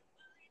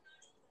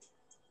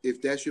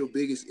if that's your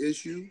biggest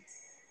issue,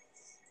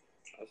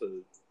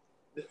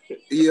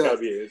 yeah, gotta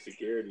be an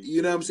insecurity.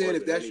 You know what I'm saying?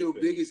 If that's your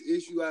biggest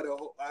issue out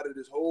of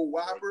this whole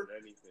whopper,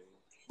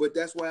 but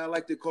that's why I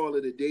like to call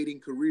it a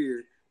dating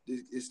career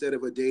instead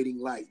of a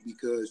dating life,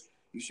 because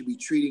you should be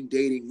treating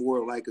dating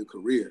more like a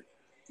career.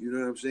 You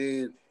know what I'm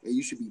saying? And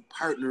you should be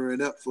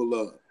partnering up for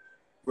love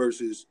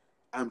versus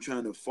I'm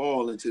trying to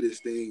fall into this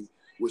thing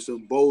with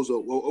some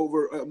bozo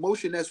over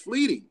emotion that's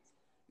fleeting.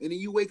 And then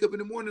you wake up in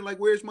the morning like,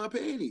 where's my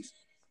panties?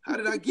 How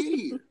did I get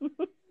here?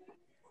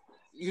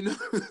 You know,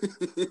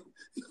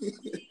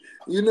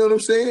 you know what I'm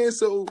saying?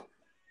 So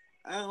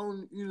I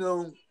don't,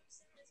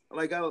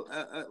 like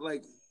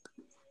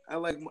I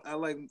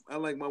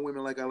like my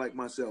women like I like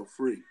myself,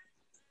 free.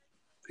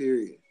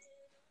 Period.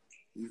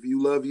 If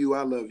you love you,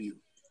 I love you.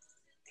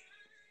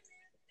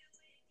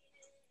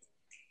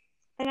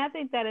 And I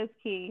think that is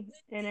key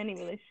in any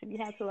relationship. You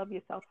have to love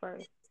yourself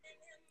first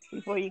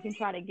before you can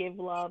try to give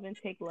love and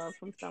take love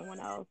from someone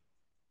else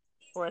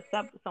or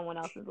accept someone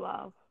else's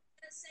love.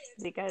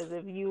 Because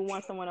if you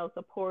want someone else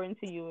to pour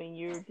into you and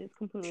you're just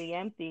completely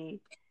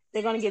empty,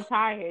 they're going to get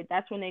tired.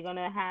 That's when they're going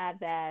to have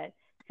that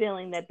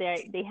feeling that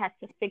they have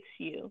to fix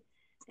you.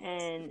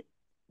 And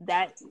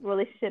that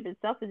relationship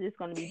itself is just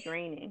going to be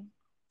draining.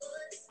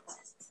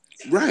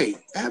 Right.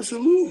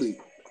 Absolutely.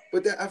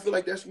 But I feel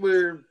like that's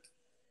where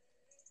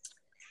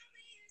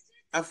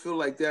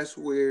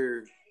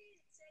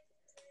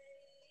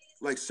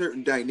like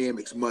certain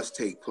dynamics must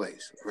take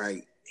place,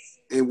 right?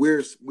 And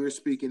we're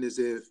speaking as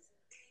if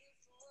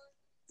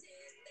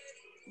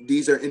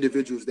these are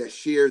individuals that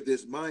share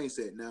this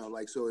mindset now.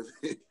 Like, so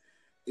if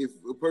if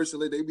a person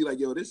they be like,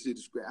 yo, this shit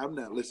is great. I'm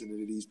not listening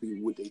to these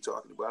people what they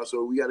talking about.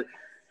 So we gotta,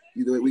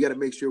 we gotta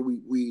make sure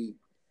we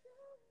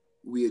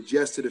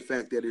adjust to the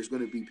fact that there's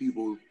going to be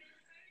people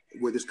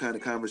where this kind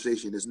of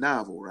conversation is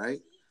novel,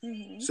 right?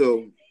 Mm-hmm.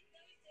 So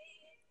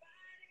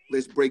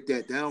let's break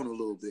that down a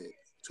little bit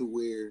to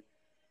where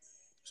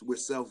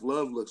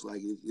self-love looks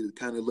like. It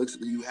kind of looks,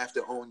 you have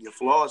to own your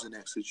flaws in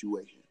that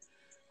situation.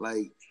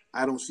 Like,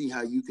 I don't see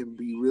how you can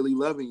be really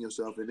loving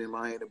yourself and then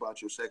lying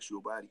about your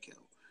sexual body count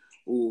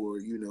or,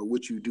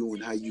 what you do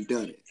and how you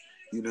done it.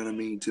 You know what I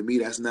mean? To me,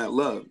 that's not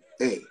love.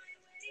 A.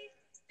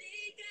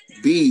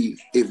 B,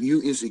 if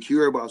you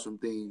insecure about some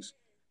things,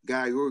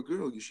 guy or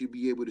girl, you should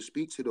be able to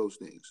speak to those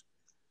things.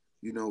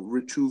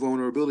 True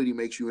vulnerability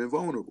makes you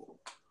invulnerable.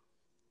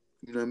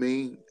 You know what I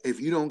mean? If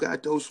you don't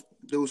got those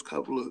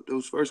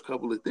first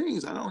couple of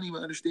things, I don't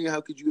even understand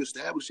how could you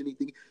establish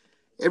anything.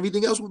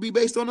 Everything else would be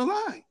based on a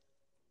lie.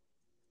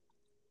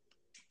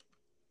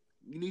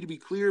 You need to be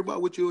clear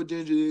about what your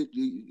agenda is,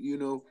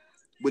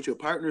 what your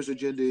partner's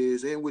agenda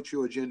is and what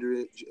your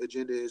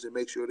agenda is, and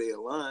make sure they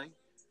align,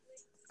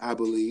 I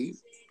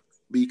believe,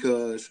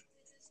 because,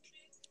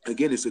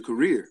 again, it's a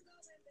career.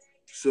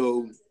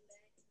 So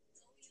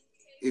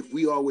if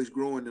we always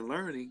growing and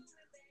learning,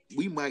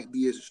 we might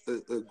be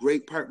a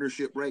great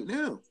partnership right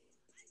now.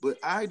 But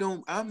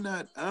I'm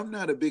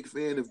not a big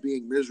fan of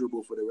being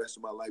miserable for the rest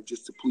of my life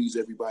just to please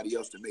everybody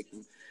else, to make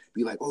them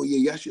be like, oh yeah,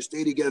 y'all should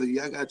stay together.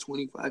 Y'all got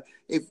 25.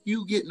 If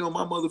you getting on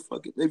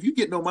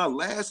my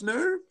last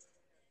nerve,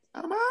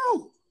 I'm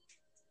out.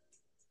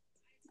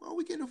 All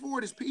we can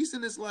afford is peace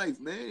in this life,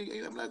 man.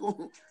 I'm not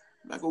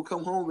gonna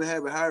come home and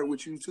have it hard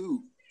with you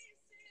too.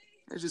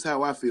 That's just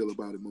how I feel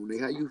about it, Monet.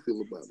 How you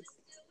feel about it?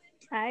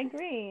 I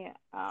agree.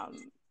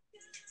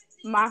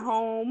 My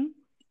home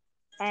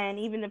and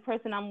even the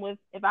person I'm with,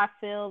 if I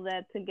feel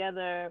that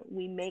together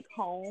we make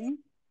home,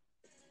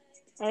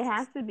 it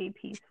has to be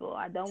peaceful.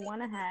 I don't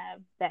want to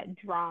have that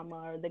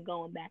drama or the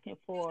going back and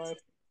forth,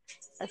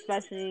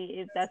 especially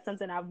if that's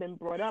something I've been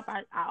brought up.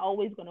 I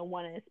always gonna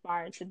want to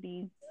aspire to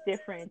be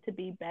different, to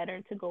be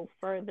better, to go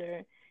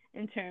further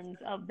in terms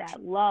of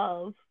that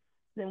love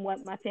than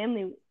what my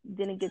family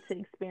didn't get to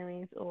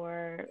experience,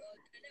 or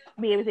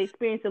be able to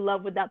experience the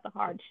love without the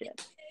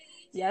hardship.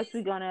 Yes,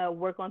 we're gonna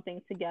work on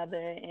things together,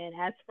 and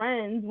as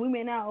friends, we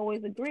may not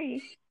always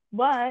agree,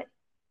 but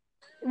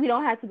we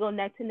don't have to go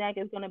neck to neck.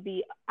 It's gonna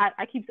be.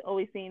 I keep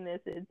always saying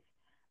this. It's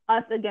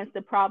us against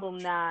the problem,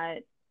 not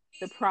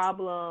the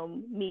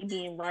problem me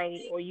being right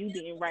or you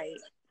being right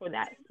for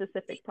that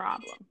specific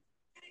problem.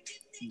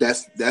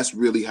 That's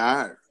really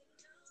hard.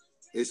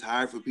 It's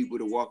hard for people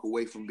to walk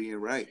away from being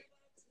right.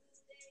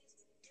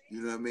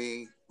 You know what I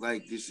mean?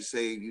 Like, just to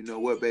say, you know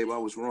what, babe, I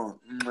was wrong.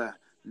 Mwah,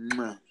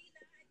 mwah.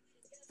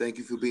 Thank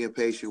you for being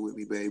patient with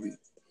me, baby.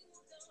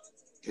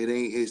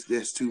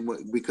 That's too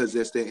much, because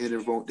that's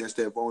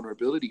that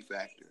vulnerability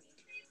factor.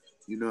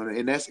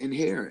 And that's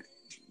inherent.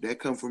 That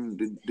come from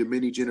the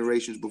many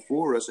generations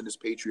before us in this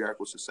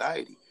patriarchal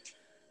society,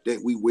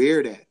 that we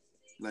wear that.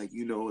 Like,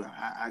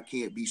 I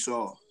can't be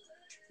soft.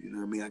 You know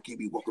what I mean? I can't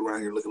be walking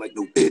around here looking like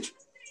no bitch.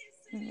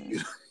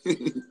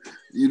 Mm-hmm.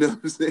 You know what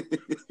I'm saying?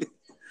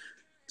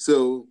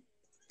 So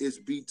it's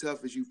be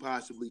tough as you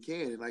possibly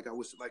can. And like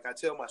I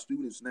tell my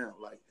students now,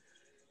 like,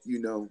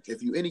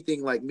 if you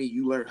anything like me,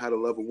 you learn how to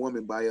love a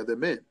woman by other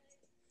men.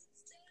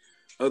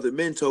 Other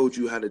men told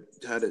you how to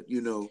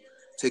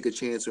take a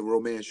chance and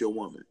romance your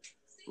woman,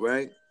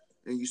 right?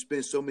 And you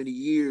spend so many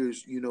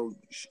years,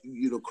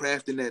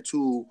 crafting that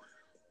tool,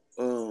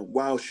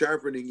 while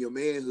sharpening your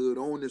manhood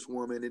on this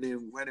woman, and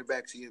then running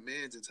back to your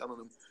mans and telling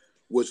them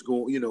what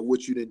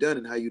you done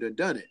and how you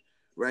done it,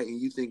 right?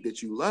 And you think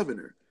that you loving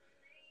her.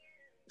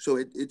 So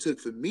it took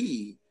for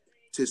me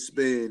to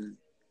spend,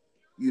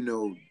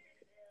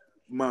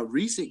 my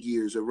recent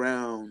years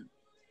around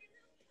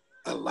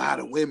a lot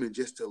of women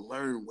just to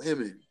learn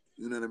women,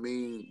 you know what I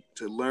mean?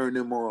 To learn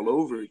them all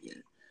over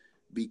again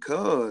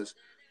because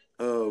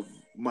of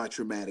my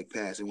traumatic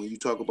past. And when you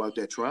talk about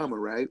that trauma,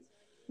 right?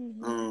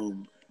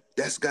 Mm-hmm.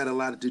 That's got a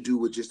lot to do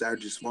with just our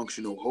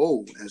dysfunctional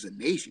whole as a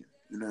nation.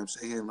 You know what I'm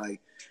saying? Like,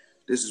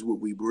 this is what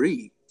we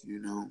breed,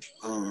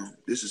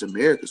 this is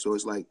America. So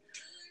it's like,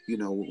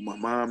 my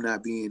mom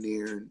not being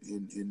there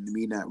and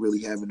me not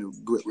really having a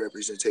good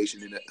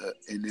representation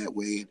in that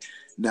way, and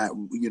not,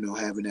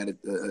 having that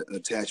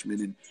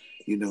attachment and,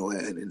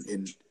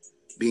 and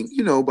being,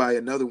 by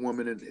another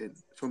woman and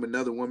from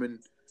another woman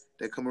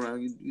that come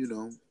around,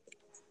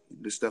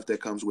 the stuff that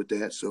comes with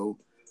that. So,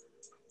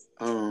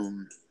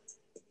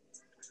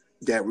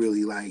 that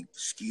really like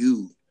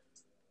skewed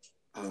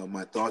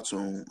my thoughts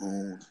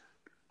on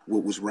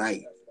what was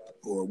right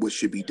or what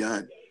should be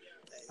done.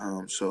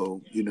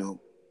 So,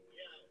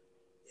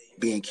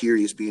 being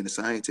curious, being a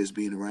scientist,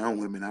 being around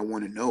women, I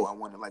want to know. I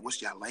want to, like,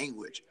 what's y'all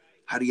language?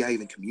 How do y'all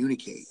even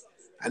communicate?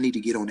 I need to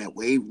get on that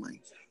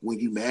wavelength. When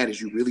you mad, is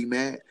you really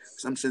mad?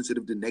 Because I'm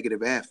sensitive to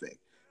negative affect.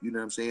 You know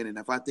what I'm saying? And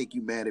if I think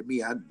you mad at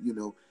me,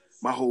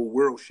 my whole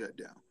world shut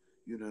down.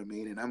 You know what I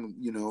mean? And I'm,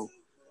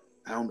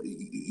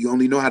 You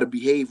only know how to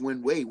behave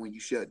one way when you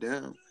shut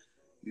down.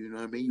 You know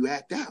what I mean? You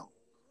act out.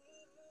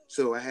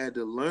 So I had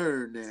to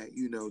learn that,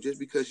 just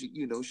because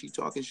she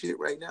talking shit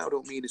right now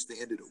don't mean it's the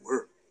end of the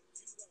world.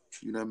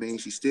 You know what I mean?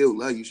 She still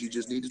love you. She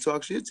just need to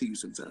talk shit to you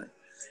sometimes.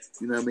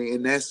 You know what I mean?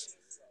 And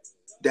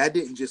that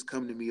didn't just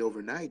come to me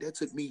overnight. That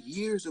took me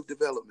years of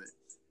development.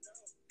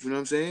 You know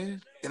what I'm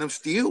saying? And I'm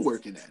still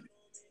working at it.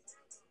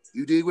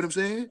 You dig what I'm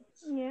saying?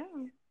 Yeah.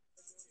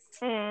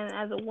 And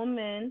as a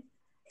woman,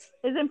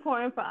 it's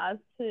important for us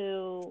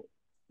to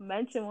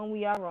mention when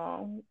we are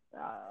wrong.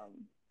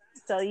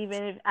 So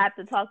even if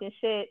after talking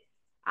shit,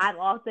 I've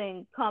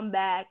often come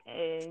back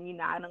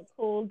and I don't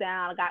cool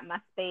down. I got my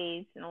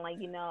space, and I'm like,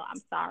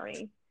 I'm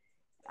sorry.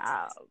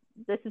 Uh,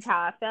 this is how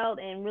I felt,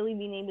 and really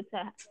being able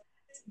to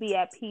be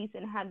at peace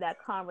and have that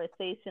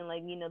conversation.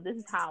 Like, this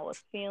is how I was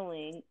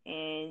feeling,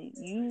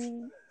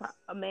 and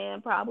a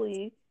man,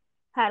 probably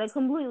had a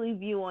completely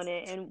view on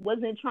it and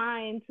wasn't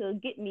trying to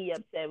get me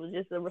upset. It was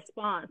just a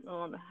response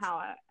on how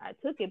I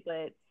took it.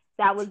 But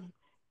that was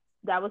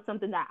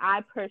something that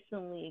I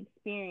personally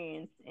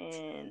experienced,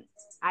 and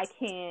I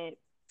can't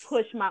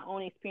push my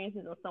own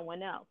experiences on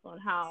someone else. On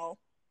how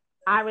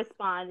I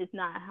respond is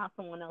not how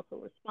someone else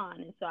will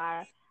respond, and so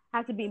I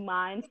have to be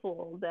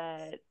mindful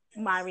that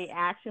my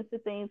reactions to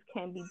things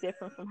can be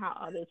different from how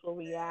others will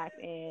react,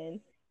 and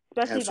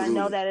especially if I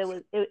know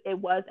Absolutely. that it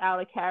was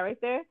out of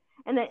character,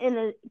 and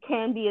it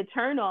can be a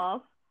turn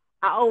off.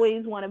 I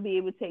always want to be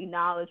able to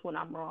acknowledge when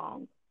I'm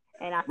wrong,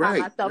 and I find Right,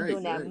 myself right,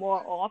 doing that right.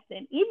 more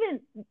often. Even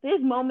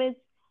there's moments.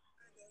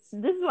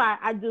 This is why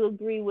I do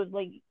agree with,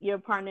 like, your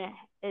partner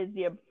is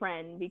your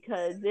friend,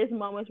 because there's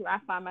moments where I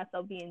find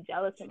myself being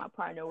jealous of my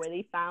partner where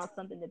they found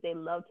something that they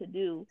love to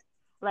do.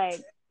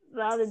 Like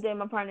the other day,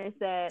 my partner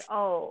said,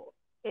 "Oh,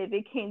 if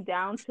it came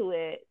down to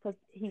it, because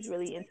he's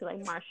really into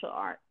like martial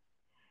arts,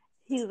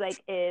 he was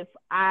like, if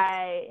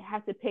I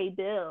have to pay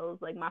bills,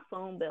 like my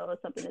phone bill or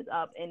something is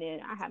up, and then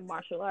I have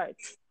martial arts,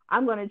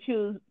 I'm gonna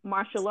choose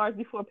martial arts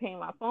before paying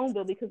my phone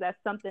bill because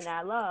that's something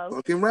that I love."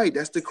 Fucking right.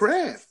 That's the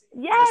craft.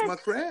 That's Yes. my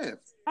craft.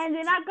 And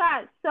then I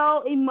got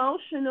so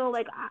emotional,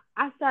 like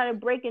I started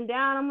breaking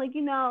down. I'm like,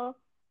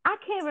 I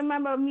can't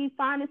remember me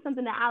finding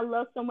something that I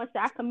love so much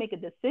that I can make a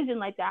decision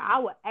like that. I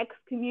would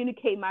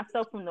excommunicate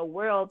myself from the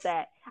world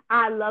that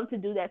I love to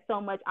do that so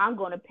much. I'm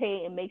going to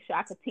pay and make sure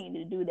I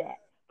continue to do that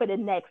for the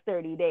next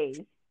 30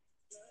 days.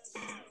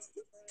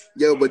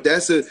 Yo, but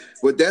that's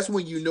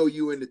when you know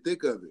you in the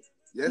thick of it.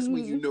 That's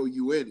when you Mhm. know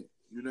you in it.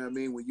 You know what I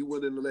mean? When you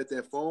willing to let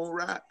that phone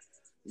rock,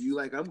 you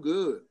like, I'm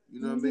good. You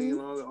know what I mean?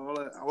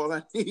 Mhm. All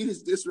I need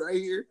is this right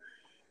here.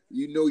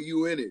 You know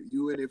you in it.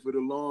 You in it for the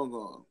long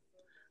haul.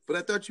 But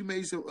I thought you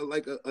made some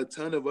like a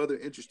ton of other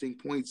interesting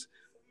points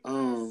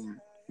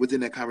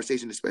within that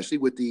conversation, especially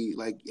with the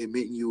like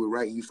admitting you were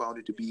right, you found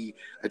it to be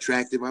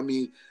attractive. I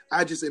mean,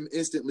 I just am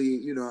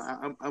instantly,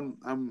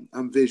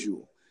 I'm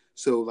visual.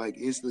 So like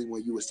instantly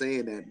when you were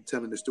saying that,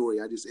 telling the story,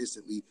 I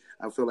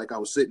felt like I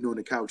was sitting on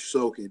the couch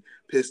soaking,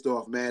 pissed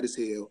off, mad as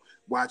hell,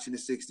 watching the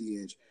 60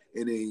 inch,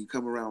 and then you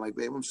come around like,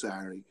 babe, I'm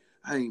sorry.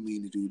 I didn't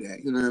mean to do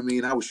that. You know what I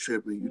mean? I was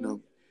tripping,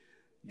 Mhm.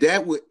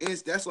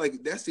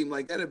 that seemed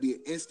like that'd be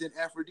an instant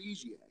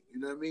aphrodisiac. You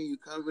know what I mean? You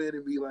come in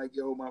and be like,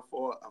 yo, my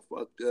fault, I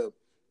fucked up.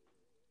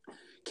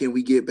 Can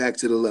we get back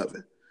to the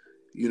loving?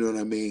 You know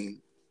what I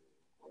mean?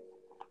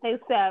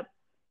 Except,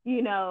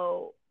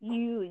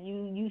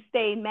 you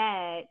stayed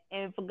mad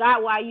and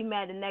forgot why you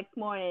mad the next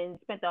morning and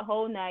spent the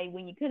whole night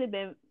when you could have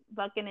been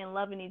fucking and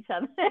loving each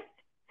other.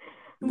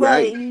 But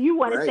Right, you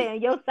want to stay right.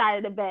 on your side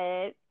of the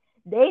bed.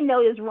 They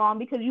know it's wrong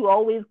because you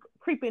always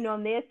creeping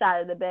on their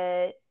side of the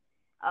bed.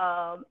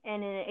 And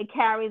then it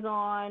carries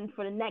on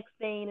for the next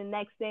thing, the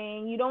next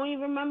thing. You don't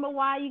even remember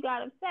why you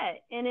got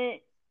upset, and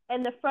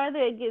the further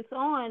it gets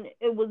on,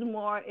 it was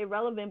more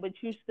irrelevant, but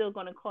you're still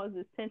going to cause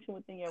this tension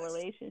within your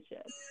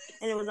relationship,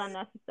 and it was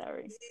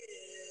unnecessary.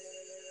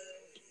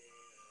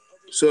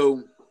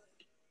 So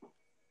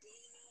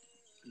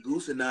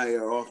Goose and I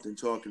are often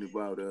talking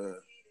about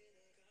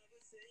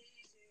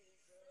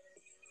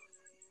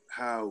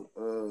how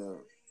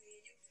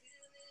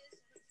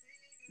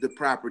the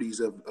properties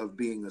of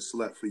being a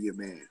slut for your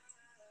man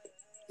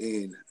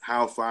and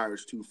how far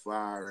is too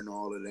far and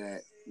all of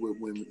that.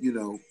 When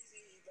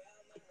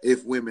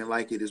if women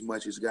like it as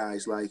much as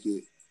guys like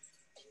it,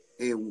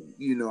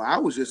 and I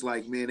was just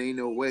like, man, ain't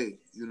no way.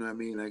 You know what I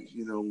mean? Like,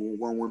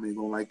 one woman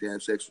gonna like to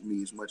have sex with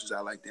me as much as I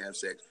like to have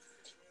sex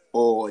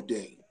all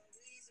day.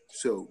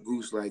 So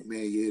Goose like,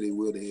 man, yeah, they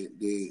will.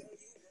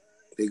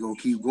 They gonna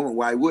keep going.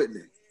 Why wouldn't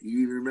they? You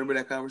even remember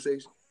that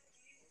conversation?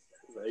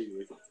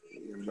 Vaguely.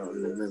 You I'm don't trying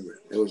even to remember.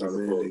 It was a trying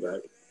to pull minute it ago.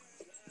 back.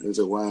 It was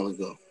a while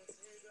ago.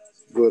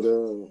 But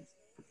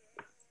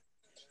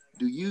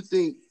do you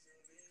think?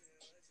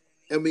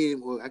 I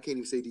mean, well, I can't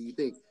even say. Do you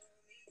think?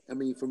 I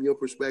mean, from your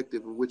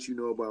perspective of what you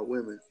know about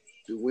women,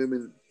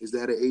 is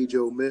that an age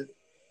old myth?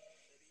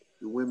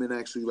 Do women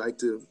actually like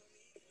to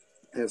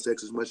have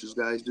sex as much as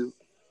guys do?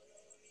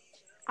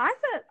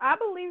 I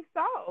believe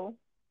so,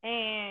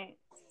 and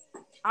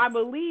I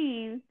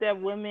believe that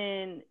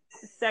women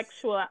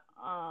sexual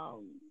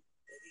um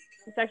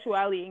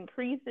sexuality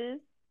increases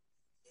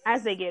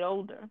as they get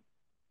older,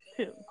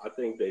 too. I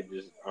think they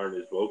just aren't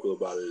as vocal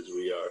about it as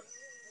we are.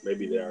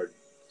 Maybe they Mm-hmm. are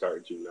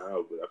starting to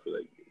now, but I feel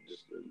like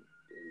just in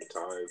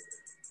time.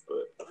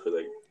 But I feel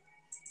like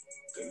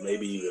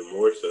maybe even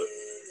more so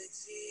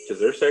because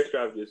their sex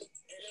drive gets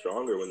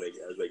stronger when they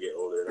as they get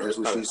older, and That's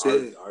ours what kind she of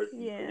said. ours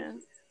Yeah.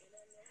 decreases.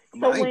 So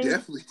Mine when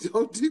definitely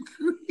don't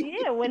agree.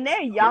 yeah, when they're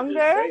I'm just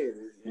younger, saying,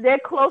 they're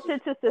that's closer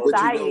just to part But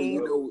of you society. growing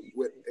up. know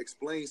what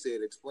Explain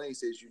said. Explain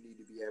says you need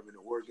to be having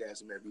an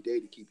orgasm every day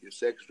to keep your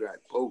sex drive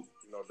potent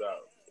No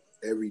doubt.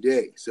 every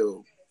day.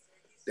 So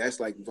that's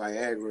like That's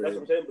Viagra what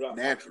I'm saying. But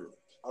natural.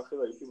 I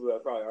feel like people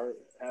that probably aren't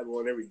having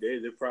one every day,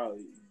 they're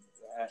probably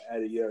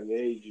at a young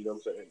age, you know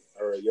what I'm saying,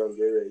 or a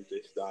younger age,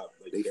 they stop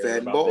like They caring fat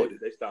and about balded.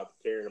 they stop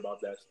caring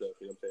about that stuff.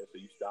 You know what I'm saying? So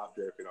you stop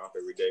jerking off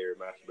every day or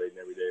masturbating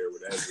every day or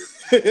whatever,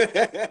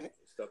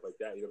 stuff like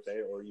that. You know what I'm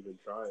saying? Or even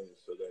trying.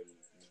 So then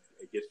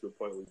it gets to a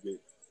point where you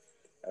get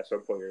at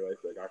some point in your life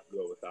like I could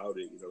go without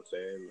it. You know what I'm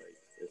saying? Like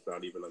it's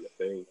not even like a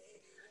thing.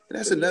 And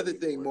that's another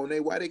thing, Monet.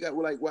 Why they got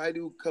why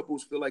do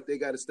couples feel like they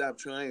got to stop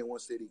trying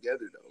once they're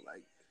together though?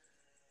 Like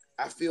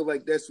I feel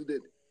like that's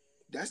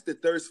the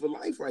thirst for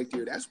life right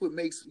there. That's what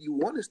makes you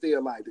want to stay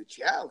alive. The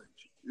challenge.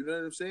 You know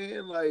what I'm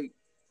saying? Like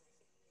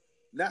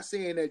not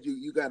saying that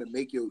you got to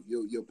make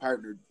your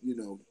partner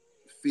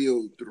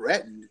feel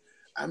threatened.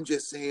 I'm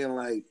just saying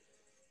like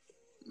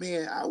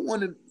man, I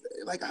want to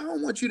like I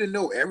don't want you to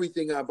know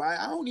everything I buy.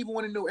 I don't even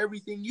want to know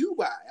everything you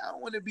buy. I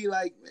don't want to be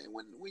like, man,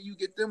 when you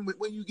get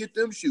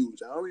them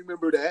shoes, I don't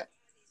remember that.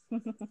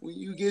 When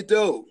you get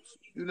those,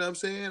 you know what I'm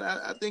saying?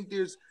 I think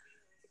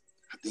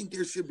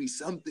there should be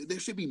something. There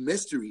should be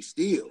mystery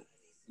still.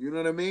 You know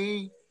what I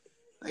mean?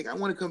 Like I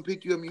want to come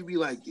pick you up and you be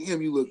like,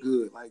 damn, you look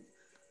good. Like,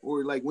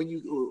 or like when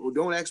or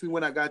don't ask me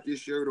when I got this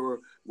shirt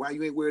or why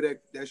you ain't wear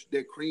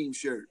that cream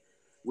shirt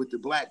with the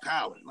black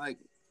collar. Like,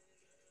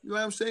 you know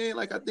what I'm saying?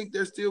 Like I think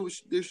there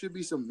should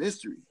be some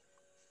mystery.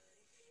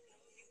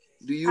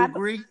 Do you I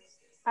agree?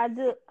 I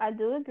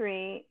do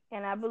agree,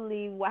 and I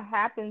believe what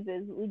happens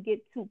is we get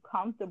too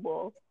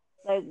comfortable.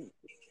 Like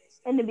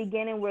in the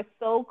beginning, we're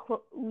so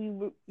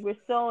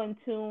in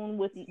tune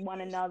with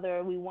one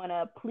another. We want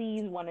to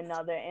please one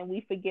another, and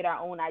we forget our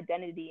own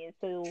identity. And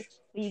so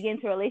when you get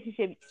into a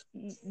relationship,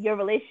 your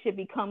relationship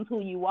becomes who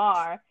you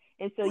are,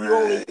 and so you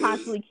always Right,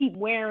 constantly keep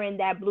wearing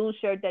that blue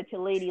shirt that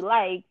your lady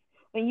likes.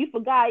 When you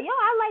forgot, yo,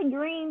 I like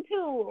green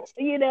too.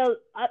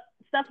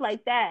 Stuff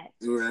like that.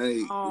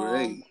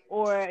 right.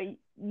 Or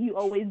you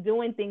always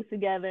doing things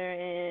together,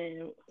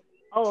 and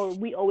oh,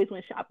 we always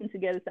went shopping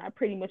together, so I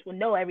pretty much will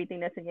know everything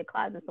that's in your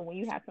closet. So when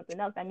you have something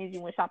else, that means you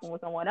went shopping with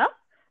someone else.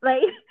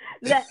 Like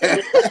that,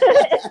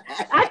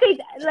 I think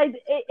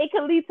like it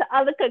can lead to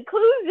other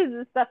conclusions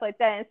and stuff like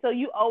that. And so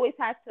you always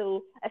have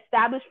to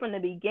establish from the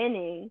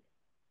beginning,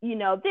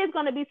 there's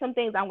going to be some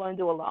things I'm going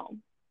to do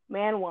alone,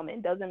 man,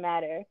 woman, doesn't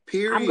matter.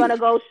 I'm going to Period.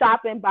 go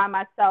shopping by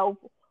myself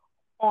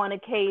on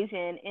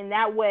occasion, and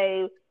that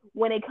way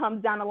when it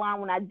comes down the line,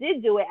 when I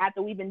did do it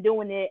after we've been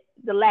doing it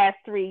the last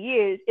 3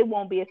 years, it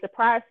won't be a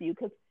surprise to you.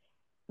 Because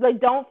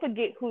like, don't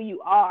forget who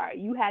you are.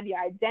 You have your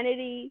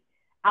identity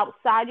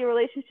outside your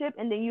relationship,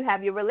 and then you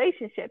have your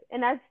relationship.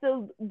 And I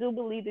still do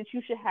believe that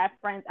you should have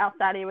friends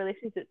outside of your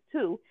relationship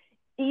too,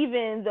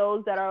 even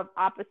those that are of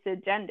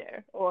opposite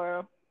gender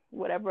or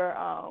whatever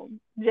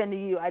gender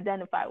you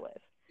identify with.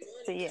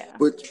 So yeah.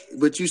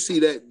 But you see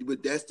that,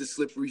 but that's the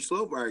slippery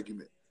slope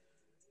argument.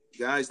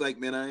 Guys like,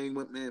 man,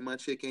 my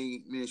chick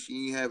ain't, man,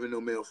 she ain't having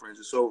no male friends.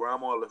 It's over.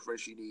 I'm all the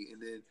friends she need.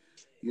 And then,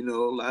 a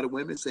lot of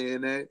women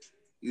saying that,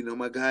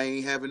 my guy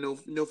ain't having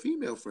no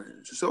female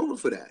friends. It's over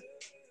for that.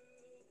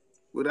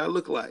 What I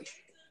look like.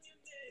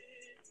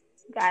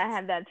 Gotta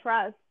have that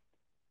trust.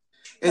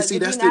 And Because see,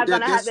 if you're that's not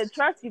gonna have that's the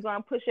trust, you're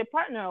gonna push your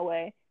partner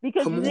away.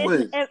 Because come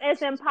on.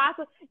 it's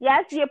impossible.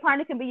 Yes, your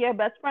partner can be your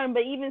best friend,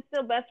 but even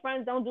still, best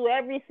friends don't do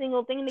every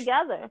single thing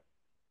together.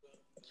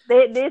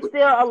 They're But,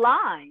 still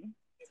aligned.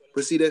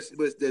 but see that's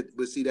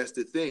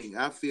the thing.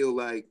 I feel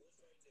like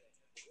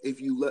if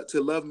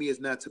to love me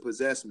is not to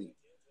possess me.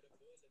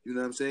 You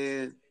know what I'm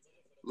saying?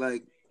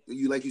 Like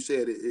you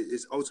said,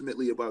 it's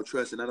ultimately about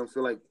trust, and I don't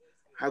feel like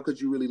how could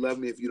you really love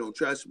me if you don't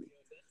trust me?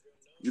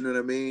 You know what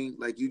I mean?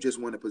 Like you just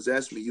want to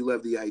possess me. You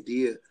love the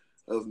idea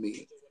of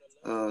me,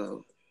 uh,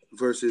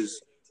 versus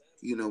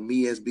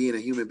me as being a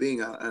human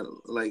being. I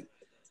like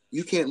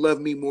you can't love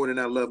me more than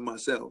I love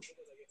myself,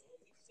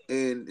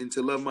 and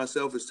to love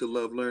myself is to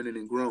love learning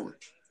and growing,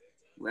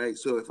 right?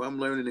 So if I'm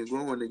learning and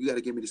growing, then you got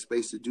to give me the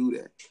space to do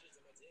that.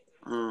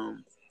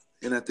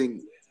 And I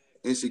think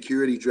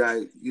insecurity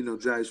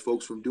drives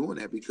folks from doing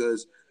that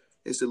because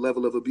it's a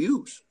level of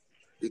abuse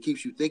that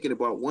keeps you thinking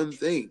about one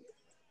thing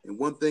and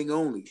one thing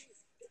only.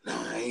 No,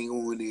 I ain't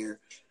going there.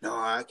 No,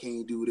 I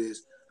can't do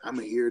this. I'm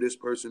gonna hear this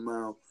person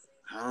mouth.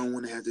 I don't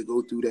want to have to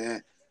go through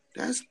that.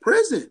 That's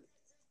prison.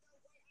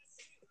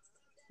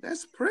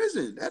 That's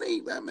prison. That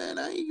ain't that man.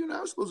 I ain't.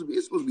 It's supposed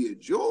to be a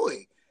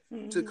joy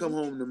to come Hmm.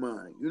 home to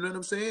mine. You know what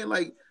I'm saying?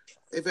 Like,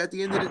 if at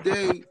the end of the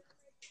day,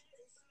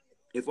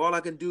 if all I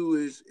can do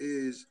is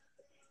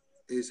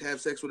is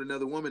have sex with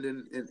another woman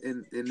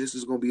and this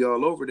is gonna be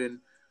all over,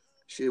 then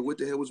shit, what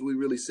the hell was we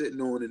really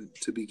sitting on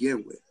to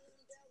begin with?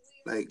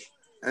 Like,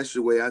 that's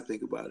the way I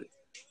think about it.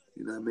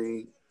 You know what I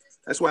mean?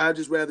 That's why I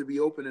just rather be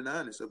open and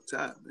honest up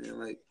top, man.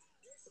 Like,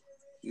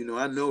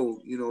 I know,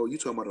 you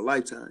talking about a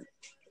lifetime.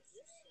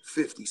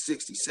 50,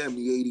 60,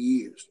 70, 80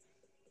 years.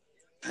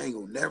 I ain't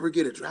gonna never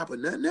get a drop of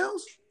nothing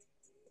else.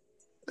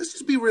 Let's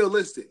just be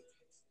realistic.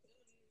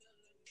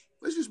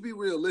 Let's just be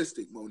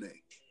realistic,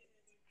 Monet.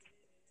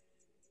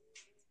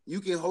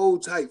 You can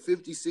hold tight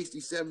 50, 60,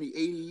 70,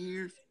 80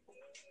 years.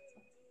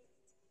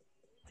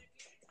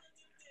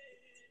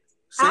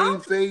 Same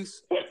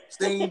face,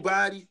 same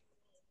body.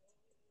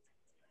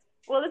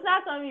 Well, it's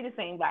not going to be the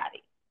same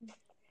body.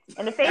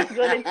 And the face is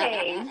going to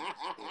change.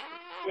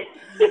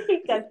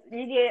 Because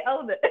you get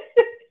older.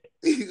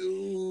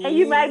 And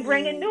you might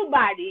bring a new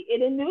body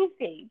in a new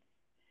face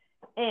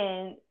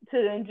and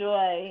to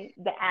enjoy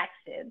the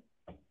action.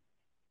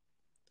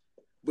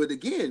 But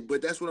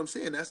that's what I'm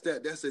saying.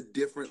 That's a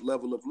different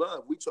level of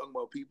love. We talking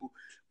about people.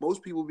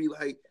 Most people be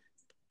like,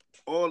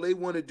 all they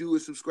want to do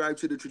is subscribe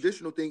to the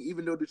traditional thing,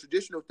 even though the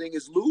traditional thing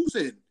is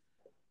losing.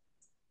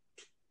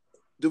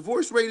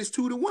 Divorce rate is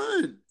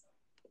 2-1.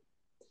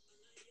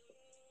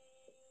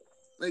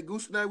 Like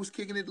Goose and I was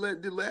kicking it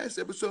the last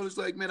episode. It's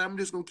like, man, I'm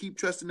just gonna keep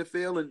trusting the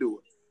fail and do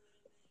it,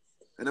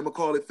 and I'm gonna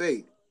call it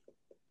faith.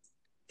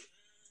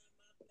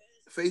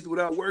 Faith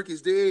without work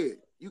is dead.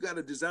 You got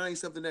to design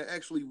something that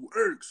actually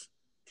works,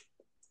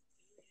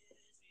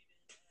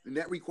 and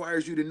that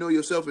requires you to know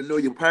yourself and know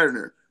your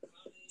partner,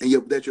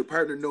 and that your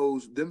partner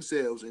knows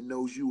themselves and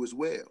knows you as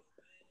well.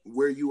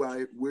 Where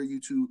you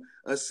to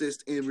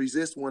assist and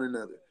resist one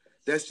another.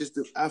 That's just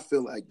I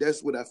feel like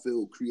that's what I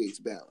feel creates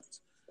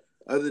balance.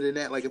 Other than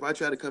that, like if I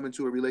try to come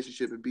into a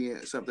relationship and be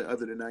something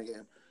other than I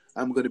am,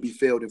 I'm going to be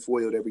failed and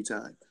foiled every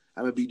time.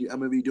 I'm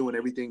gonna be doing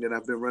everything that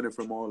I've been running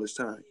from all this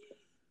time.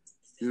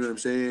 You know what I'm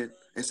saying?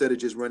 Instead of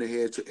just running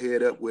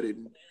head up with it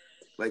and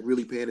like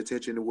really paying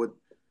attention to what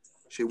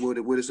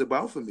it's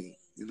about for me.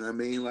 You know what I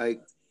mean?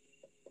 Like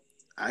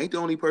I ain't the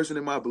only person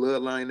in my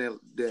bloodline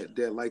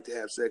that like to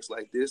have sex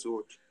like this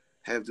or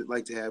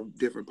like to have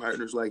different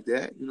partners like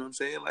that. You know what I'm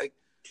saying? Like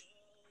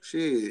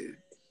shit.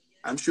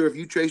 I'm sure if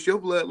you trace your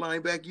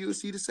bloodline back, you'll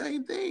see the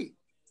same thing.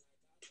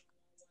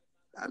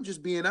 I'm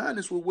just being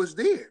honest with what's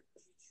there.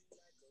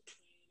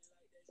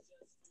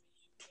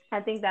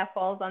 I think that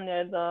falls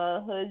under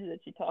the hood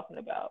that you're talking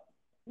about.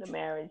 The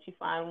marriage. You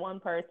find one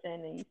person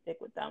and you stick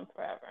with them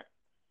forever.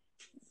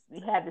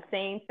 You have the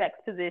same sex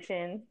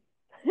position.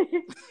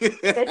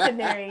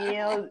 Missionary, you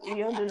don't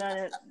do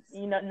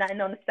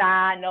nothing on the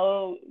side,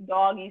 no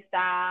doggy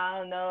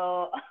style,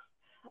 no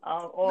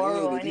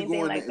oral or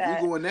anything like that.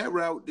 If you going that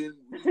route, then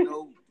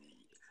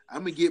I'm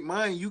gonna get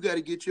mine. You got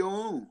to get your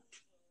own.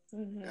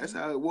 Mm-hmm. That's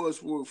how it was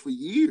for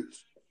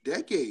years,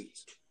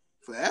 decades,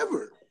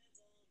 forever.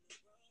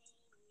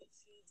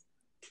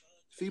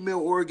 Female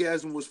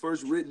orgasm was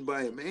first written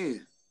by a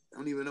man. I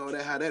don't even know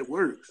how that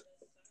works.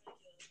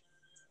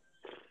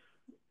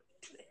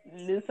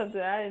 This is something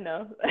I didn't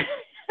know.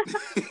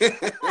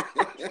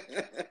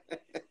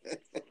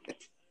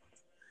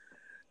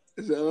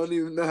 So I don't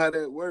even know how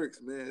that works,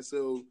 man.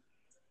 So,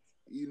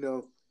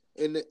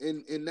 and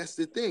that's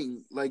the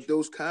thing. Like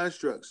those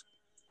constructs,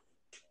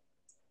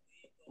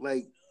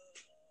 like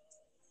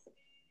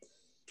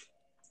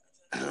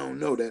I don't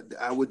know that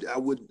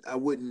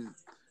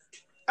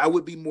I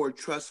would be more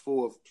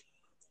trustful of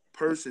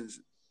persons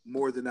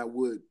more than I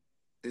would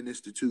an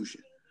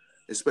institution,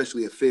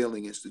 especially a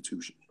failing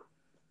institution.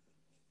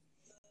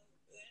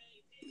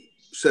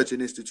 Such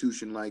an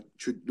institution like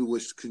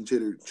was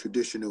considered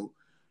traditional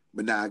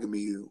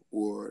monogamy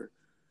or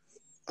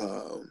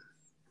the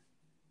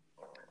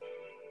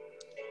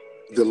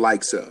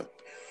likes of.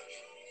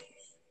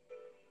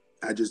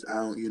 I don't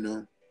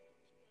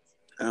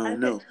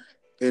know.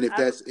 And if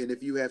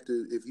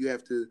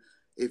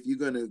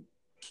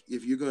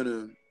you're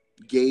gonna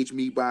gauge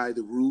me by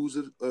the rules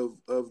of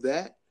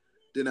that,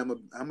 then I'm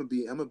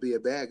gonna be a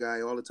bad guy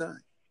all the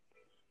time.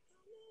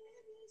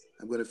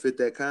 I'm gonna fit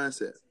that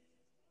concept.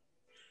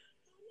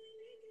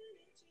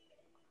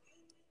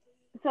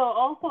 So it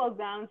all falls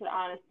down to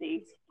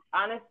honesty.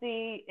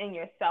 Honesty in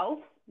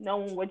yourself,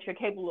 knowing what you're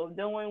capable of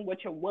doing,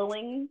 what you're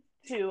willing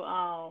to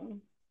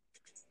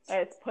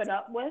put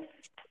up with.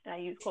 And I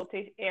use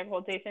air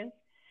quotations,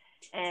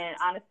 and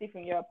honesty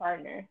from your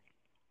partner.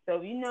 So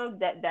if you know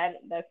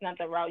that's not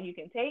the route you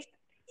can take,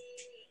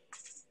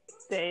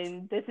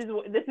 then this is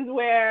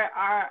where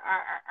our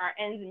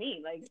ends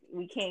meet. Like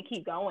we can't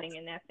keep going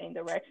in that same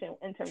direction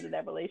in terms of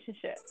that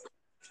relationship.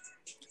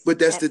 But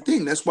that's the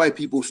thing. That's why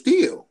people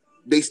steal.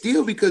 They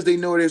steal because they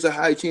know there's a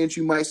high chance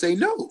you might say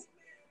no.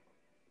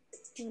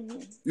 Mm-hmm.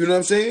 You know what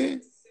I'm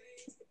saying?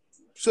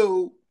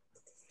 So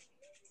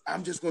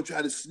I'm just going to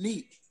try to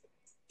sneak.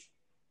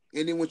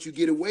 And then once you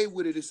get away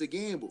with it, it's a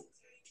gamble.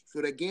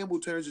 So that gamble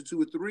turns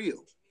into a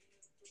thrill.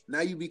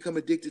 Now you become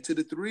addicted to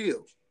the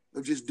thrill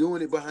of just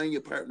doing it behind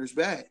your partner's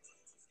back.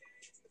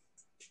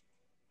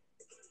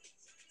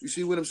 You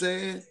see what I'm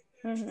saying?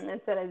 Mm-hmm.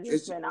 Instead of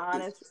just being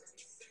honest.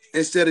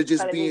 Instead of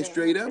just But being it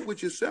straight didn't. up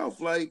with yourself,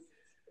 like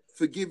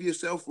forgive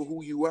yourself for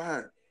who you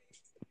are.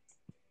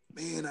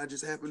 Man, I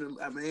just happen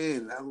to,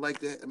 man, I like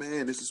that.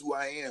 Man, this is who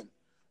I am.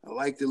 I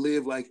like to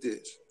live like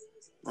this.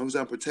 As long as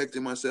I'm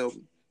protecting myself,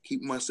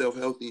 keeping myself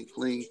healthy and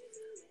clean,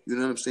 you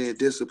know what I'm saying,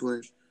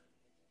 disciplined,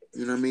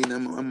 you know what I mean?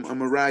 I'm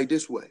gonna ride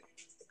this way,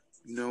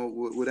 you know,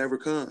 whatever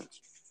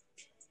comes.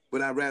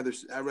 But I'd rather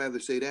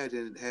say that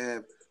than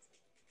have,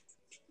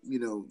 you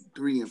know,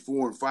 3 and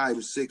 4 and 5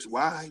 and 6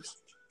 wives.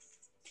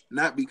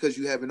 Not because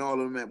you having all of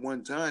them at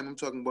one time. I'm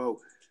talking about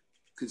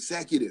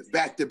consecutive,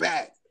 back to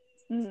back.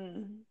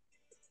 Mm.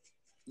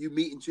 You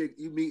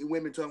meeting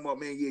women talking about,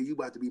 man, yeah, you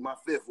about to be my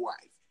 5th wife.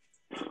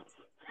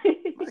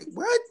 Like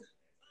what?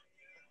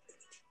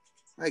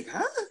 Like,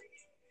 huh?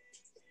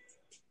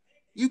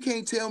 You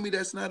can't tell me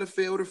that's not a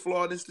failed or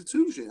flawed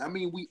institution. I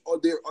mean,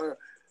 there are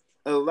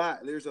a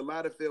lot. There's a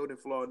lot of failed and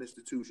flawed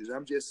institutions.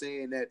 I'm just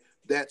saying that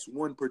that's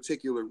one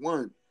particular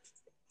one.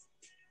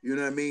 You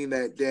know what I mean?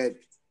 That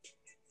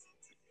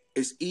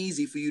it's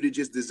easy for you to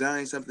just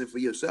design something for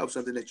yourself,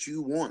 something that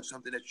you want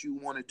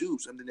to do,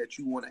 something that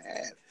you want to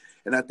have.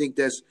 And I think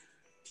that's,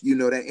 you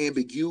know, that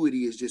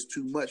ambiguity is just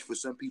too much for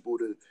some people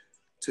to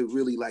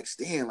really like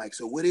stand. Like,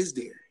 so what is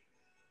there?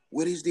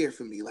 What is there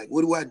for me? Like,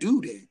 what do I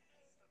do then?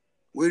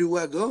 Where do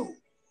I go?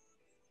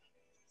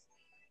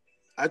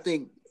 I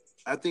think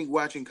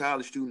watching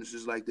college students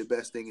is like the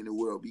best thing in the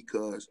world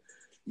because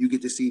you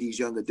get to see these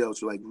young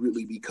adults like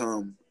really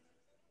become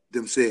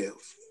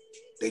themselves.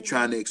 They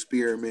trying to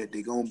experiment.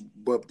 They gonna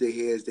bump their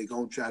heads. They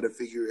gonna try to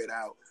figure it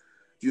out.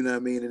 You know what I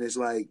mean? And it's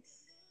like,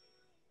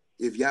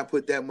 if y'all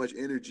put that much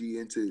energy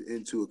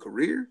into a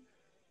career,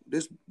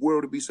 this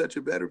world would be such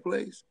a better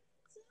place.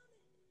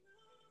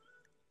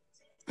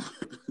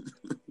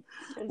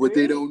 What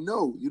they Agreed. don't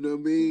know, you know what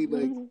I mean?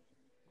 Like,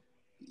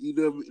 you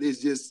know, it's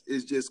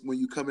just when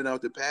you coming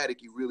out the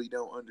paddock, you really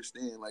don't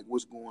understand like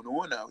what's going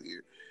on out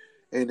here,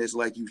 and it's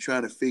like you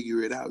trying to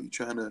figure it out. You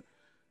trying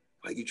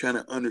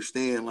to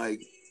understand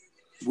like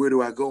where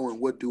do I go and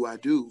what do I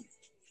do,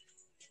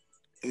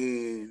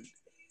 and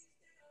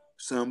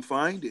some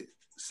find it,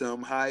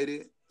 some hide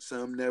it,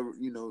 some never,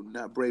 you know,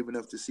 not brave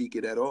enough to seek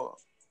it at all.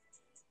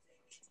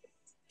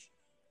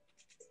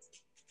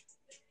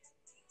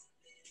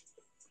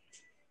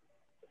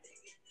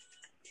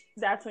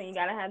 That's when you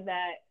gotta have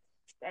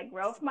that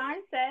growth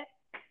mindset,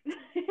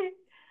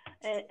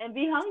 and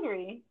be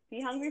hungry.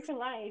 Be hungry for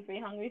life. Be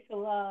hungry for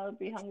love.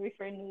 Be hungry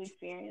for new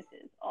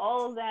experiences.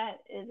 All of that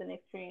is an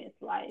experience: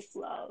 life,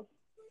 love,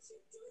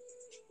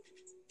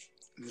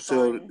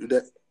 So fun.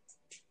 that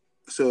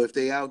so if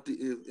they out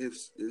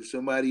if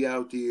somebody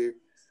out there,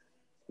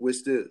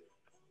 what's the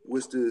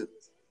what's the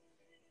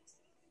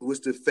what's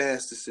the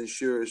fastest and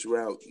surest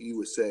route you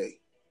would say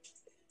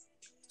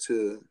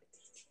to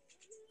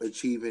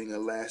achieving a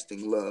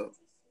lasting love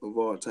of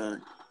all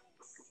time?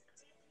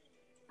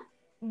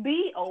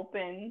 Be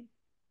open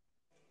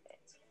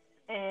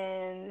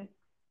and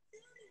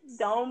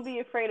don't be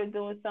afraid of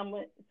doing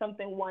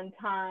something one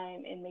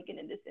time and making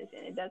a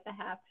decision. It doesn't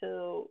have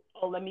to,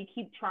 oh, let me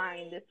keep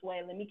trying this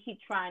way. Let me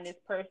keep trying this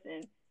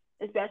person,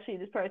 especially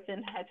this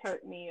person has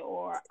hurt me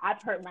or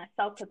I've hurt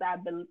myself because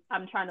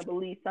I'm trying to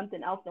believe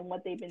something else than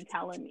what they've been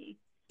telling me.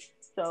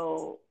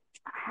 So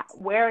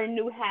wear a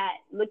new hat,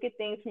 look at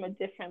things from a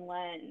different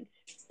lens,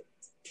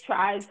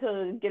 try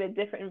to get a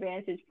different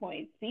vantage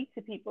point, speak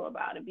to people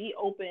about it, be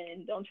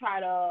open, don't try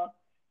to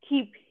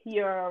keep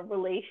your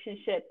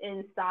relationship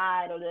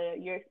inside or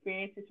your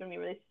experiences from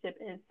your relationship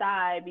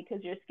inside because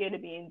you're scared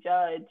of being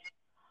judged.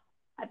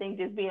 I think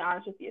just being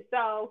honest with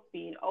yourself,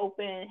 being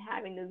open,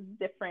 having those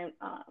different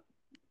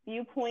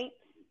viewpoints,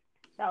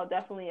 that will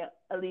definitely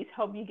at least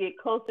help you get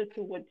closer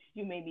to what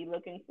you may be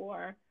looking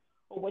for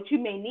or what you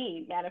may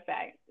need. Matter of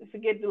fact,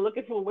 forget the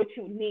looking for what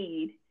you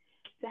need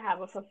to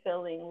have a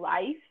fulfilling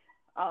life,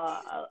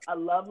 a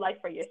love life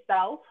for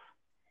yourself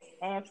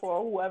and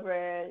for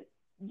whoever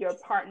your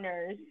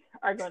partners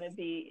are going to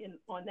be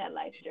on that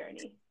life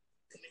journey.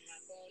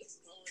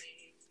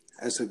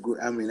 That's a good.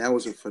 I mean, that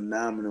was a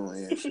phenomenal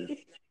answer.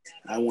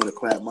 I want to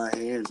clap my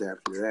hands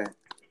after that.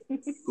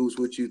 Who's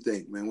what you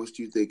think, man? What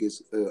do you think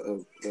is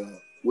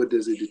what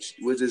does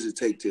it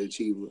take to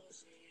achieve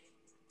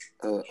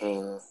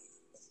a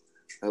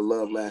a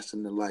love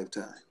lasting a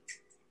lifetime?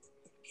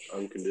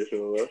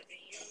 Unconditional love.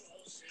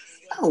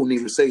 I don't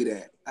even say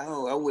that.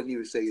 I wouldn't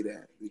even say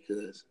that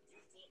because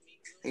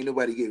ain't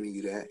nobody giving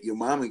you that. Your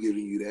mama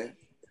giving you that.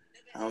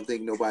 I don't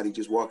think nobody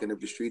just walking up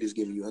the street is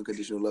giving you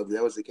unconditional love. If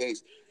that was the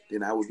case,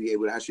 then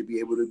I should be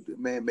able to,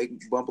 man,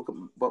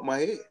 bump my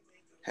head,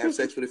 have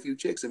sex with a few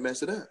chicks and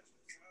mess it up,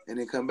 and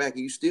then come back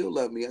and you still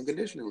love me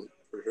unconditionally.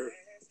 For sure.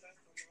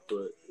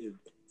 But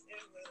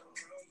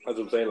as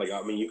I'm saying, like,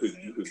 I mean, you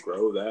could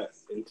grow that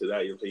into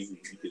that. You know, you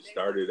could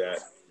start it at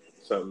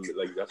something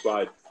like that's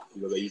why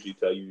they usually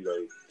tell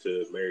you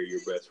to marry your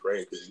best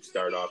friend because you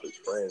start off as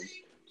friends,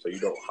 so you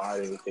don't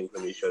hide anything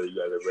from each other. You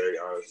guys are very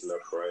honest and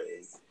upfront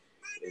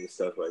and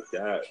stuff like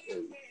that,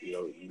 and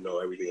you know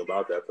everything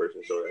about that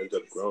person, so it ends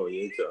up growing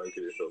into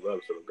unconditional love.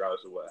 So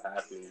regardless of what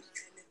happens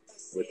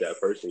with that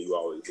person, you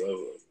always love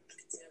them.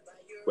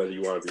 whether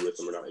you want to be with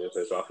them or not. You know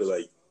what I'm saying? So I feel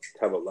like to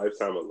have a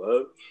lifetime of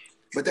love.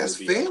 But that's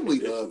family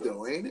love,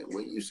 though, ain't it?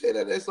 When you say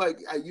that, that's like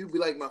you be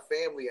like my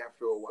family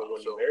after a while. But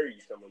when you marry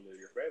someone, they're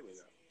your family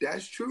now.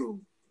 That's true.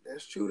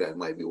 That's true. That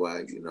might be why,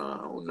 I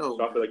don't know.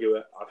 So I feel like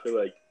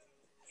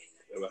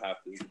it would have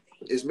to.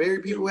 Is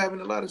married people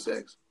having a lot of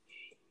sex?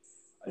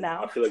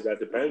 No. I feel like that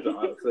depends. I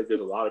feel like there's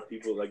a lot of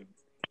people, like,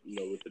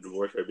 with the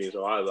divorce rate being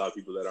so high, a lot of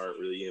people that aren't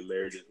really in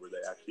marriages where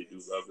they actually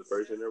do love the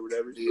person or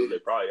whatever. So they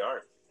probably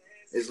aren't.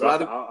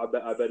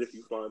 I bet if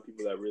you find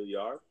people that really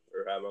are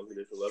or have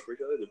unconditional love for each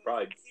other, they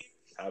probably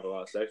have a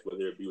lot of sex,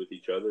 whether it be with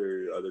each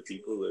other or other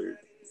people or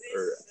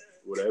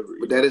whatever.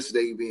 But that is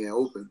they being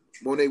open.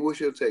 Monet, what's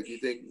your take? You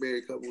think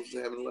married couples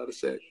are having a lot of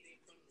sex?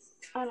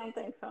 I don't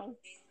think so.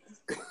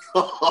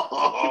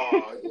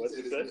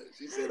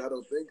 She said, I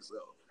don't think so.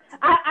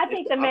 I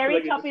think the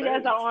married couple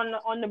that are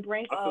on the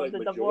brink of the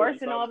divorce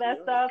and all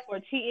that stuff or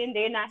cheating,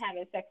 they're not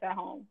having sex at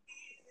home.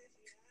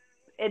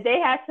 If they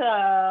had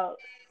to,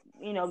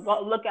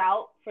 go look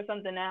out for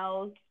something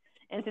else,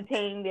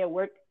 entertain their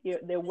work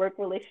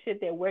relationship,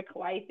 their work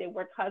life, their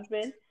work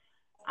husband,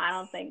 I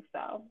don't think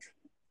so.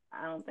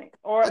 I don't think,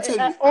 or it's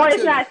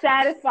not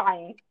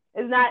satisfying.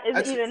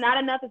 It's either not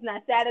enough. It's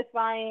not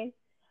satisfying.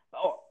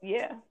 Oh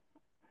yeah.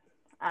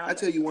 I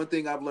tell you one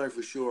thing I've learned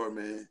for sure,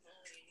 man,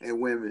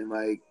 and women,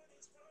 like,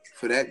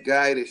 for that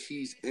guy that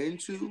she's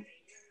into,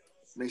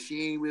 man,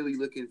 she ain't really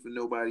looking for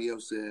nobody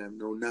else to have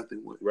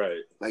nothing with.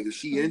 Right. Like, if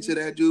she into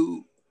that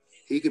dude,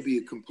 he could be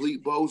a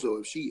complete bozo.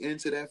 If she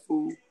into that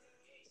fool,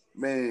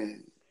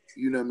 man,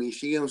 you know what I mean?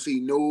 She don't see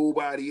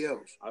nobody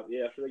else. I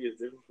feel like it's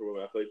different for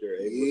women. I feel like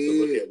they're able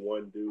to look at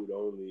one dude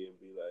only and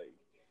be like...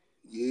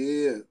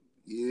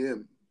 Yeah.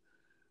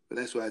 But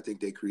that's why I think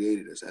they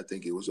created us. I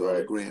think it was all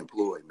a grand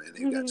ploy, man.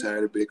 They got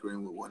tired of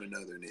bickering with one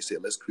another, and they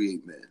said, let's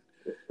create men.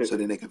 So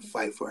then they can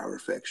fight for our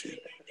affection.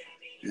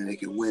 And they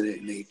can win it,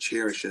 and they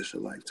cherish us a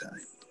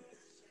lifetime.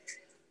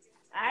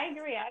 I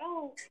agree. I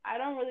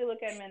don't really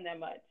look at men that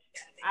much.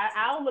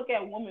 I'll look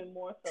at women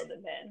more so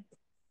than men.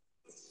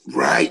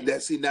 Right.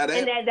 That's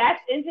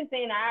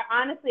interesting.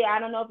 I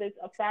don't know if it's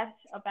a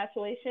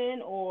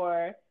infatuation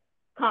or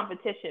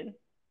competition,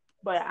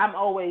 but I'm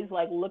always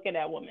like looking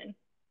at women.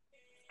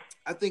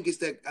 I think it's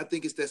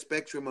that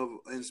spectrum of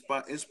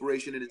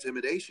inspiration and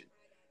intimidation.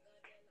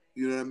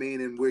 You know what I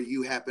mean? And where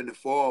you happen to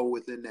fall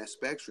within that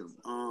spectrum.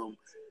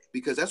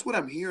 Because that's what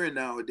I'm hearing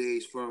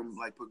nowadays from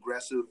like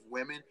progressive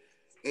women.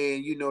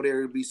 And,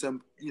 there would be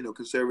some,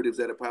 conservatives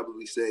that'll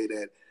probably say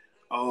that,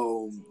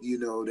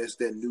 that's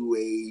that new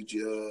age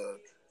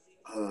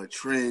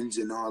trends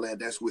and all that.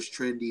 That's what's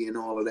trendy and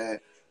all of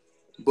that.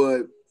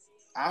 But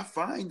I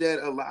find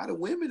that a lot of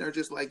women are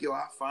just like,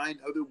 I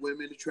find other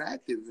women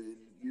attractive. And,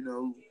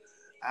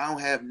 I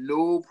don't have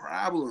no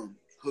problem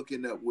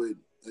hooking up with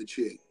a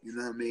chick, you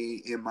know what I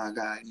mean, and my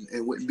guy,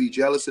 and wouldn't be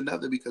jealous of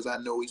nothing because I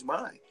know he's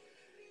mine.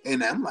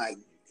 And I'm like,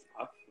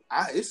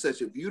 it's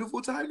such a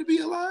beautiful time to be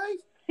alive.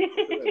 I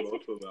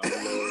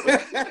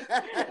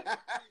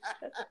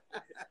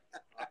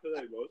feel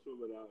like most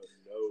women I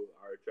know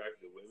are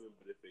attracted to women,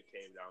 but if it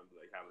came down to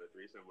like having a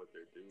threesome with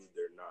their dude,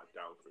 they're not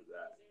down for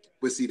that.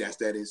 But see, that's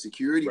that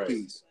insecurity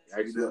piece.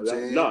 Actually, you know what I'm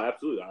saying? No,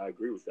 absolutely, I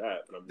agree with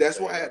that. But that's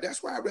why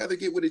I'd rather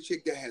get with a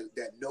chick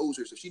that knows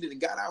her. So she didn't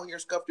got out here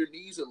and scuffed her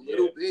knees a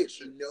little bit.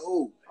 She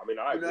knows. I mean,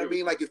 you know what I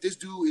mean? Like if this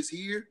dude is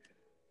here,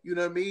 you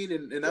know what I mean,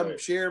 and I'm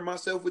sharing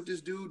myself with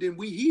this dude, then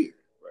we here.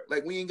 Right.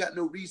 Like we ain't got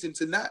no reason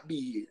to not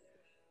be here.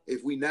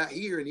 If we not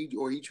here and he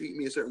treat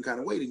me a certain kind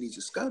of way, then he's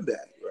a scumbag.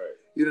 Right.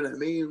 You know what I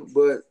mean?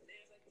 But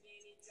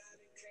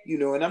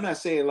and I'm not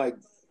saying like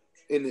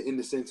in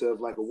the sense of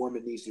like a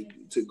woman needs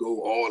to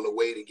go all the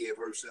way to give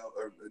herself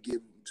or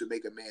give to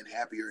make a man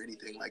happy or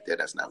anything like that.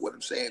 That's not what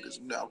I'm saying, because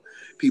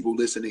people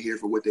listen to hear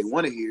for what they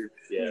want to hear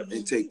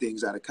and take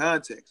things out of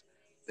context.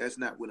 That's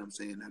not what I'm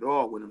saying at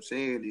all. What I'm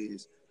saying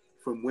is,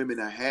 from women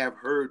I have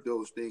heard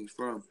those things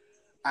from,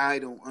 I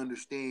don't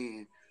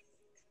understand.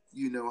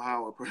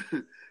 How a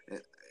person.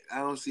 I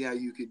don't see how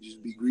you could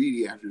just be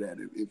greedy after that.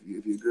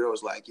 If your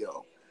girl's like,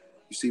 yo,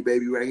 you see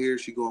baby right here,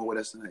 she going with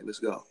us tonight. Let's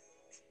go.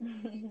 I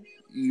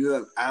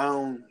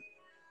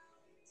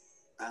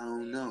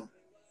don't know.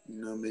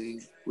 You know what I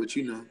mean? But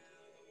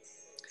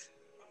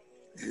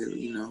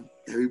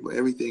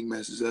everything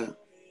messes up,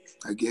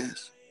 I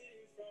guess.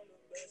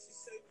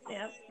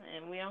 Yep,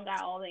 and we don't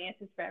got all the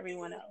answers for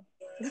everyone else.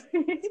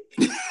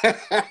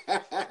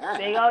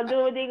 They gonna do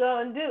what they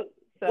gonna do.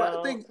 So.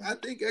 Well, I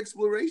think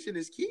exploration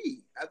is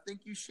key. I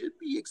think you should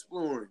be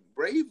exploring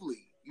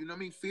bravely. You know what I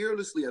mean?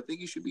 Fearlessly. I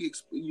think you should be,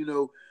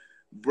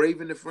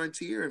 braving the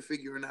frontier and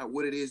figuring out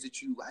what it is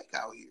that you like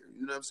out here.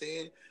 You know what I'm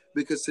saying?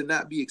 Because to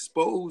not be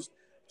exposed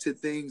to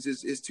things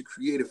is to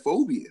create a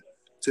phobia.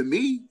 To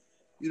me,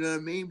 you know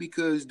what I mean?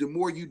 Because the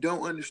more you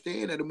don't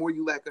understand and the more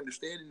you lack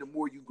understanding, the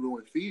more you grow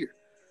in fear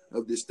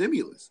of the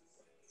stimulus.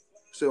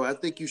 So I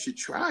think you should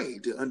try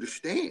to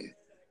understand.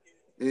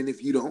 And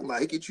if you don't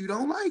like it, you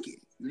don't like it.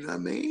 You know what I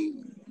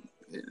mean?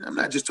 And I'm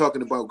not just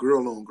talking about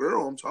girl on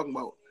girl. I'm talking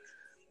about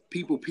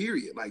people,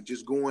 period. Like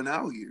just going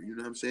out here, you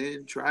know what I'm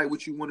saying? Try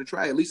what you want to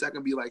try. At least I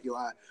can be like, yo,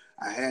 I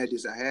had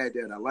this, I had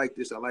that, I like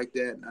this, I like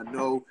that, and I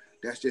know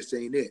that's just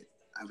ain't it.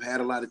 I've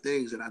had a lot of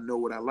things, and I know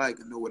what I like,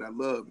 I know what I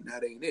love, and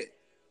that ain't it.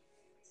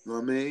 You know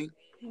what I mean?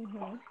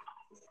 Mm-hmm.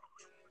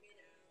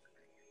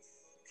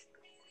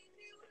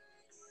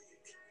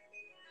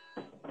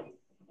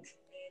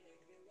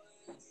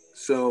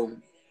 So,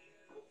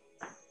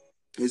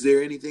 is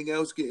there anything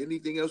else?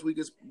 Anything else we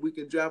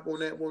can drop on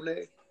that,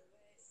 Monet?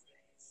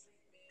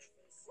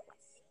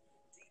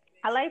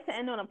 I like to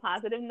end on a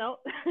positive note.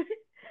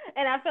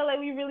 And I feel like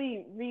we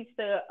really reached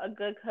a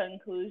good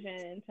conclusion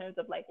in terms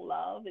of like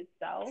love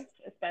itself,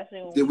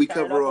 especially when Did we we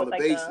started cover off all with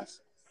the like a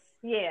bases?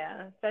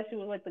 yeah, especially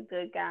with like the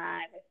good guy,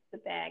 the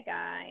bad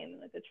guy,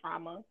 and like the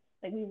trauma.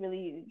 Like we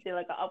really did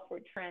like an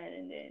upward trend,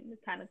 and then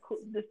kind of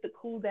just to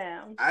cool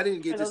down I didn't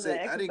for get to those say.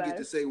 that I didn't get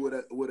exercise. to say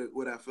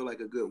what I feel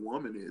like a good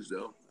woman is,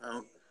 though.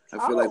 I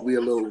feel like we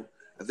Oh, a little.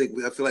 I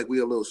feel like we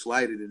a little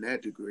slighted in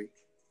that degree.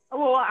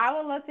 well, I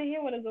would love to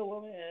hear what a good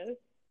woman is.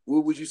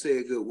 What would you say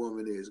a good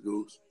woman is,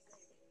 Goose?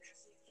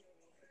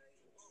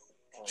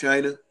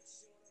 China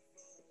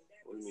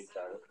What do you mean,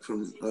 China?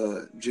 from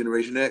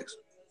Generation X.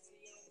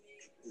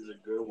 Is a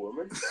good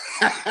woman?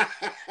 I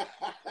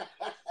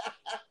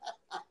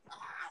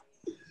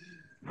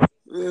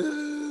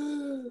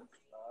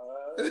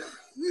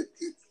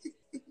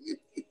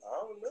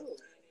don't know.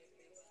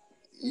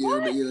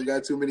 You don't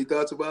got too many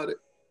thoughts about it.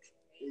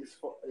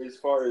 As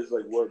far as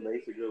like what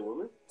makes a good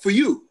woman For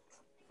you,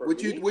 for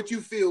what me?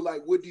 you feel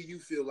like? What do you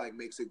feel like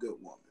makes a good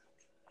woman?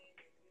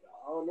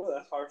 I don't know.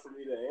 That's hard for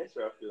me to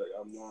answer. I feel like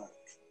I'm not.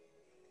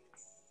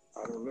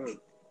 I don't know.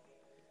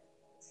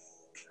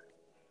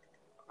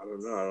 I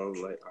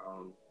don't like.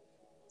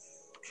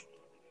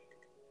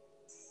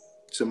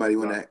 Somebody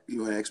want to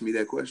ask me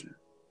that question?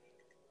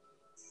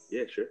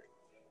 Yeah, sure.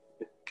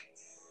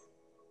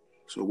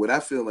 So what I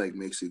feel like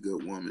makes a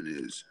good woman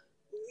is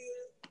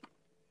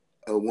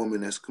a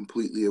woman that's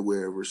completely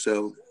aware of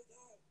herself,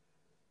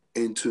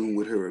 in tune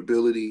with her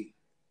ability,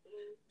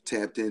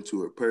 tapped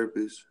into her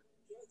purpose.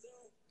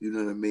 You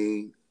know what I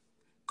mean?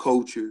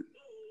 Cultured,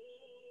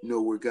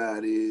 know where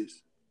God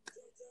is,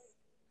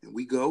 and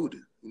we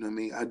golden. You know what I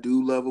mean? I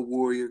do love a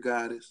warrior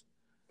goddess.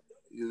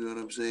 You know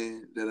what I'm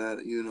saying? That I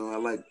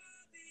like,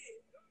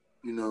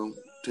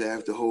 to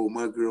have to hold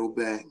my girl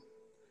back.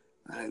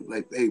 I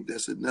like, babe,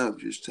 that's enough.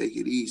 Just take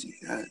it easy.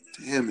 God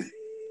damn it.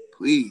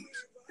 Please.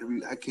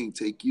 I can't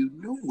take you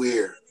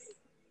nowhere.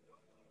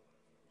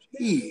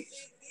 Jeez.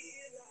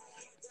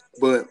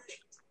 But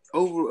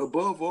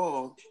above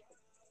all,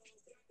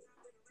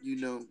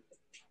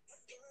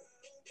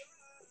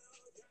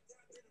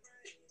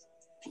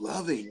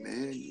 loving,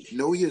 man.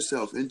 Know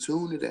yourself, in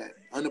tune to that.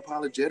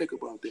 Unapologetic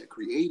about that.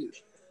 Creative.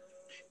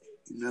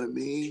 You know what I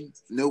mean?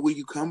 Know where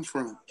you come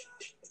from.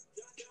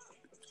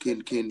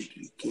 Can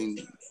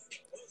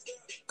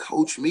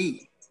coach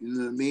me. You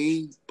know what I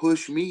mean?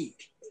 Push me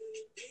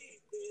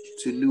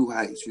to new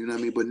heights. You know what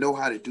I mean? But know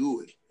how to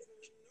do it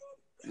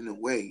in a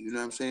way. You know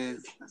what I'm saying?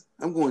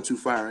 I'm going too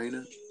far, ain't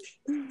I?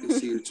 It's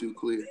here too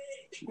clear. I'm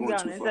You going going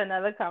too into far.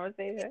 another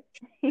conversation?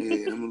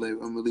 Yeah, I'm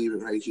gonna leave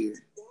it right here.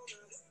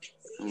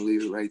 I'm gonna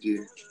leave it right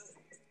there.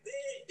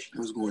 I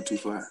was going too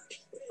far. I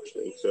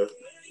think so.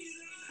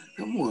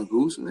 Come on,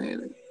 Goose,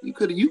 man. You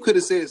could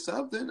have said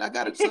something. I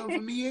got something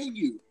for me and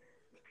you.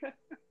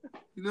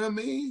 You know what I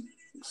mean?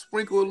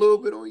 Sprinkle a little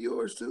bit on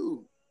yours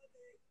too.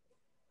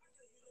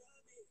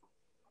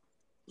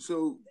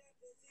 So,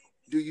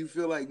 do you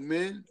feel like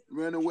men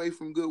run away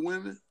from good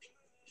women?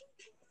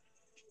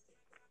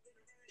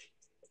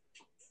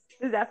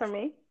 Is that for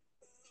me?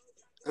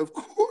 Of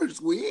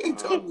course, we ain't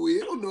talking. We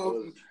don't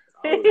know.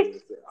 I feel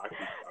like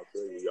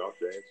we all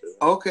should answer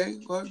that. Okay,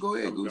 go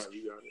ahead, Goose. No,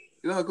 you got it.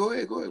 No, go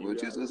ahead.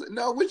 What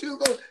you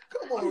going?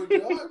 Come on,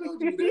 John, don't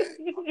do that.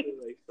 I feel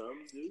like some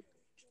do.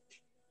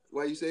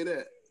 Why you say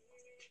that?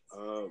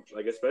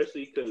 Like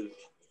especially because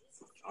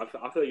I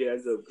feel like it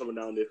ends up coming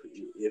down if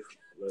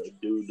a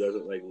dude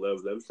doesn't like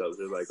love themselves.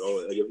 They're like,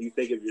 oh, like if you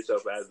think of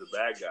yourself as the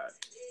bad guy,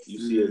 you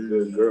see a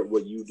good girl,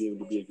 what you deem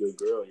to be a good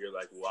girl, and you're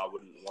like, well, I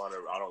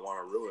don't want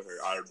to ruin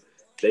her.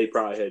 They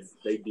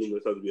deem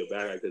themselves to be a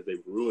bad guy because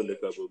they've ruined a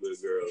couple of good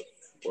girls,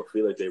 or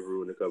feel like they've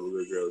ruined a couple of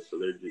good girls. So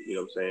they're, you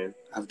know what I'm saying?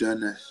 I've done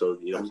that. So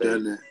you know what I'm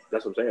saying? Done that.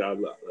 That's what I'm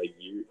saying. Like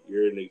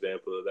you're an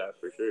example of that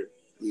for sure.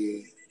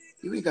 Yeah.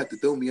 You ain't got to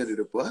throw me under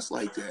the bus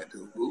like that,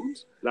 though,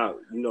 Boots. No,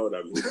 you know what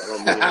I mean.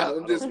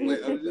 I'm just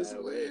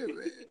playing,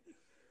 man.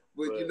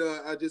 But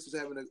I just was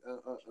having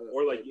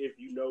or like if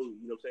you know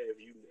what I'm saying, if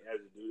you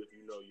as a dude, if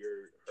you know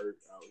you're hurt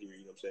out here,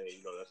 you know what I'm saying,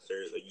 you don't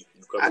necessarily like you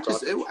come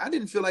across. I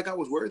didn't feel like I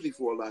was worthy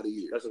for a lot of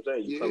years. That's what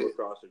I'm saying. You come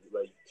across it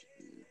like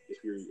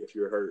if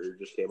you're hurt or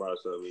just came out of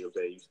something, you know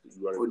what I'm saying,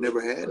 you run or never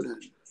had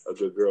a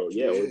good girl, or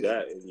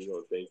that, and you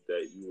don't think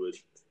that you would.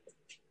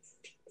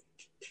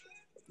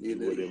 You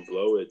wouldn't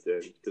blow it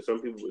then, because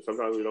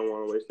sometimes we don't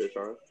want to waste their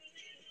time.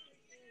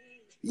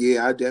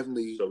 Yeah, I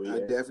definitely.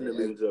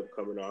 It ends up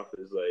coming off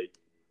as like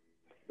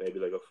maybe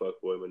like a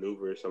fuckboy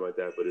maneuver or something like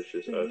that, but it's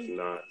just us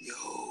not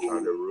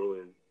trying to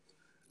ruin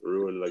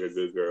ruin like a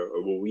good girl,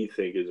 or what we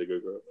think is a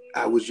good girl.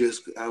 I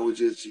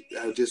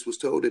just was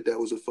told that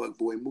was a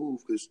fuckboy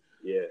move because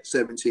Yeah,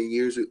 17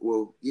 years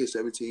ago,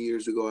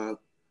 I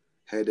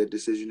had that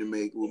decision to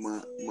make with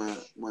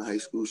my high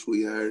school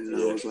sweetheart, and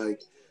I was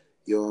like,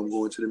 yo, I'm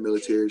going to the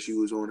military. She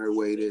was on her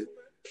way to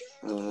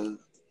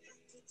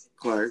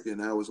Clark,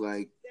 and I was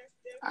like,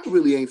 I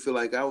really ain't feel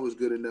like I was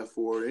good enough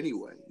for her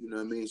anyway. You know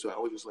what I mean? So I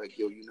was just like,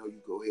 yo, you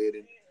go ahead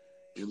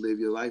and live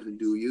your life and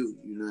do you.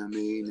 You know what I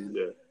mean? And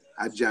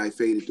I jive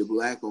faded to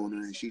black on her,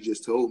 and she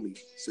just told me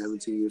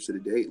 17 years to the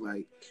date,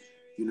 like,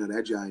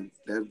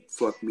 that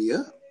fucked me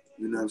up.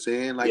 You know what I'm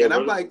saying? Like, and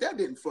I'm like, that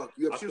didn't fuck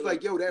you up. She was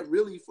like, yo, that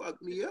really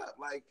fucked me up.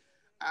 Like,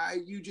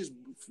 you just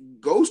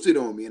ghosted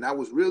on me, and I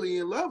was really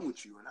in love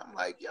with you. And I'm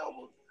like,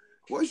 yo,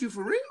 was you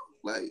for real?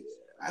 Like,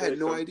 I had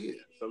no idea.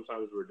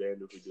 Sometimes we're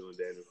damned if we do and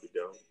damned if we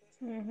don't.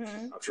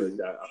 Mm-hmm. I feel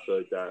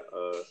like that.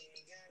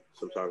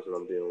 Sometimes when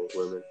I'm dealing with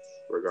women,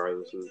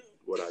 regardless of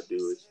what I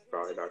do, it's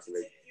probably not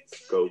going to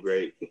go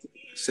great.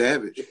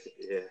 Savage.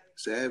 Yeah.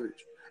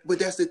 Savage. But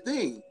that's the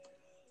thing.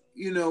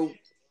 You know,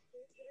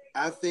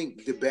 I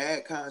think the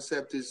bad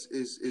concept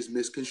is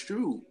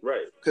misconstrued.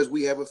 Right. Because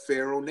we have a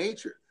feral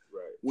nature.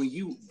 Right. When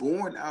you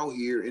born out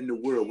here in the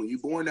world, when you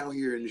born out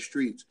here in the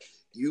streets,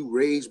 you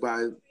raised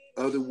by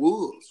other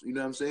wolves. You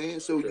know what I'm saying?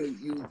 So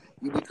you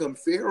become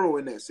feral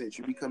in that sense.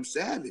 You become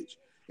savage.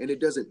 And it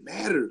doesn't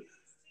matter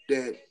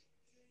that,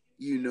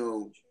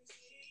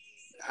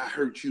 I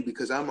hurt you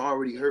because I'm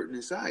already hurting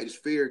inside. It's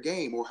fair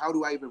game. Or how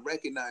do I even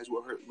recognize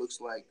what hurt looks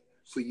like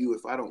for you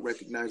if I don't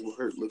recognize what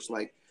hurt looks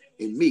like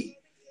in me?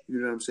 You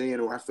know what I'm saying?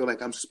 Or I feel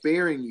like I'm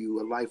sparing you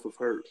a life of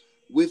hurt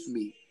with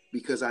me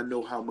because I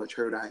know how much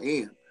hurt I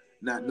am,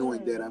 not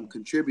knowing that I'm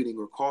contributing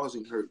or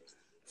causing hurt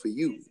for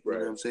you. You know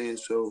what I'm saying?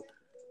 So,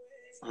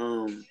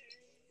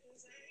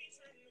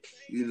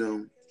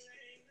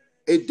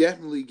 it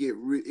definitely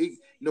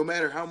no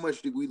matter how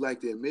much we like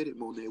to admit it,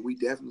 Monet,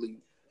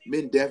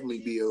 men definitely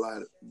be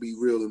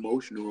real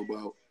emotional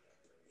about.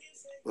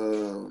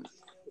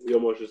 You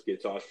almost just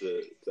get taught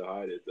to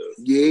hide it, though.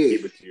 Yeah.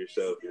 Keep it to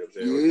yourself, you know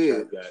what I'm saying? Or just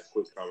have that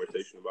quick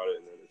conversation about it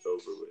and then it's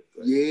over with.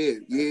 Like, yeah.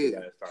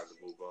 It's time to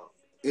move on.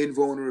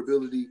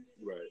 Invulnerability.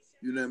 Right.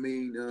 You know what I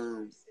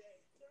mean?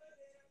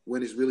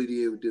 When it's really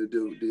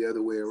the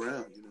other way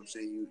around. You know what I'm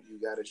saying? You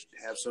got to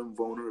have some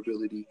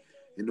vulnerability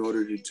in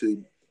order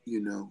to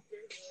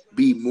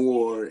be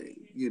more,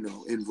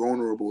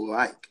 invulnerable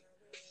like.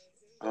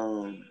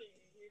 And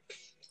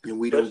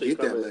we don't get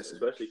that lesson.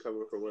 Especially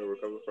coming from where we're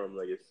coming from,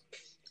 like it's...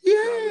 Yeah,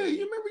 really,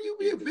 you remember you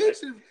be a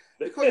bitch and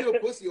they call you a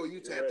pussy or you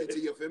tapped into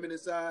your feminine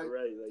side.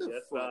 Right, like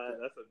that's a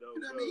no.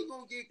 You know what I mean? You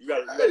gonna get you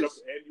end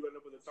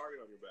up with a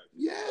target on your back.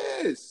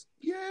 Yes,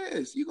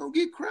 you gonna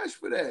get crushed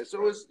for that.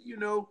 So it's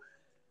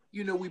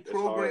we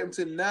programmed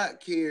to not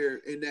care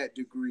in that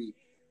degree.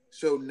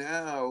 So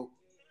now,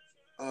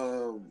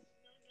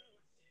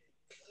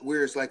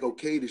 where it's like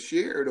okay to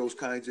share those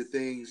kinds of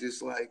things,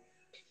 it's like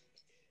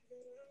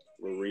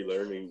we're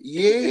relearning.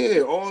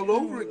 Yeah, all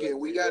over again.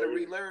 We got to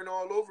relearn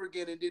all over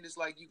again. And then it's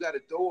like you got to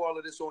throw all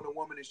of this on a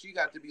woman and she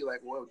got to be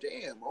like, well,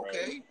 damn,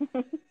 okay.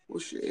 Right. Well,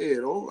 shit.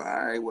 Oh, all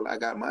right. Well, I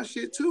got my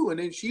shit too. And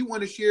then she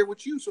want to share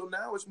with you. So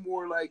now it's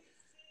more like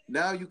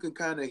now you can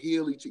kind of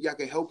heal y'all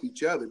can help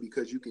each other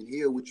because you can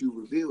heal what you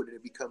revealed and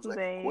it becomes like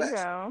a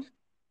quest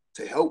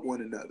to help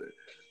one another.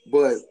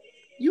 But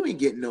you ain't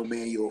getting no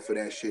manual for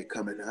that shit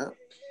coming up.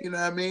 You know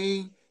what I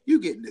mean? You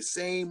getting the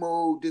same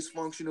old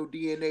dysfunctional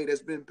DNA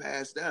that's been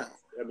passed down.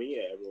 I mean,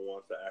 yeah, everyone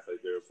wants to act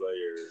like they're a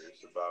player.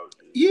 It's about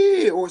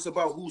or it's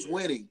about who's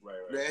winning.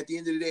 Right. At the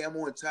end of the day, I'm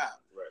on top.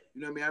 Right.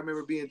 You know what I mean? I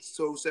remember being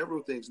told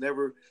several things.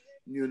 Never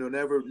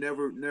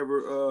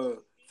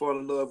fall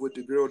in love with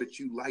the girl that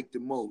you like the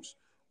most,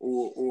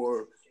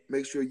 or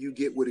make sure you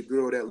get with a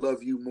girl that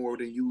love you more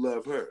than you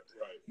love her.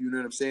 Right. You know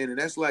what I'm saying? And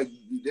that's like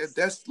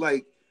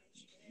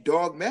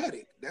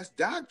dogmatic. That's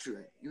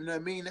doctrine. You know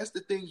what I mean? That's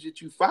the things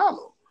that you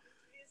follow.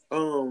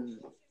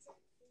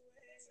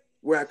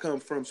 Where I come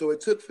from. So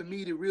it took for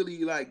me to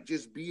really like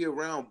just be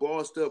around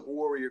bossed up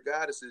warrior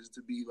goddesses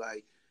to be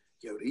like,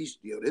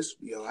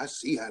 I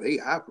see how they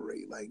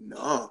operate. Like,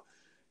 nah,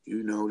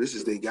 this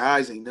is they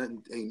guys, ain't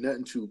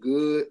nothing too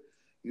good.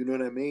 You know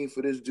what I mean?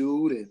 For this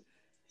dude. And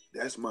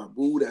that's my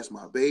boo, that's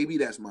my baby,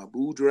 that's my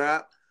boo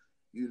drop,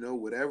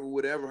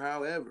 whatever,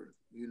 however,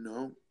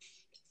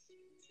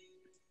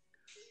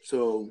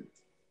 So,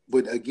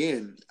 but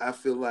again, I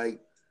feel like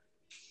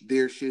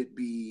there should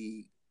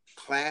be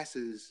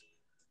classes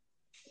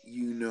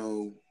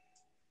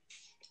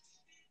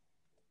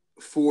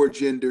for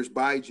genders,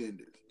 by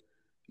genders.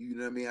 You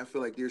know what I mean? I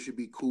feel like there should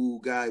be cool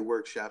guy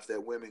workshops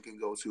that women can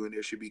go to, and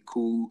there should be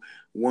cool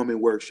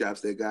woman workshops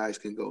that guys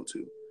can go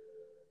to.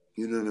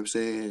 You know what I'm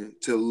saying?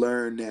 To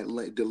learn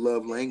the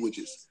love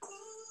languages.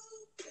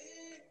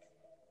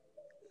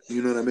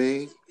 You know what I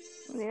mean?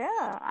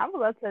 Yeah, I would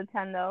love to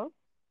attend those.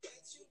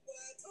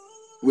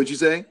 What'd you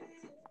say?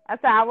 I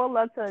said I would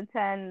love to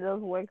attend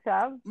those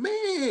workshops.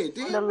 Man,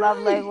 damn the right. love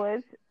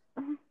language.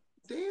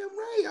 Damn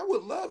right. I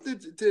would love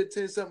to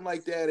attend something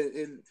like that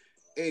and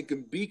and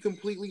can be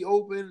completely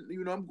open.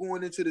 I'm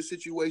going into the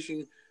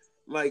situation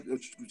like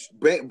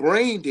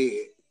brain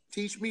dead.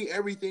 Teach me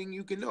everything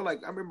you can know.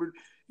 Like I remember,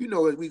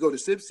 as we go to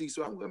Sipsy,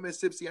 so I'm at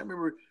Sipsy. I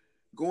remember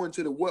going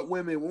to the What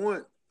Women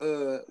Want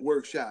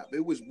workshop.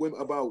 It was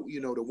about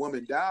the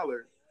woman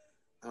dollar,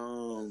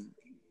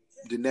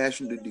 the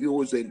national. It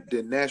was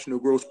the national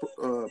gross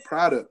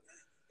product.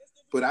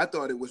 But I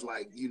thought it was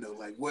like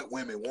like what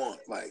women want,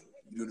 like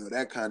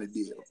that kind of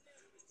deal.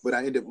 But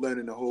I ended up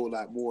learning a whole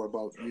lot more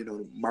about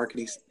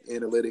marketing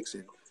analytics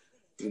and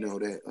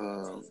that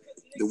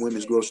the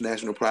women's gross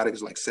national product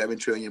is like $7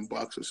 trillion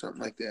or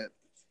something like that.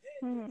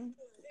 Mm-hmm.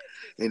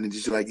 And it's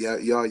just like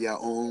y'all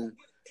own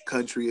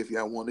country if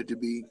y'all wanted to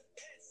be.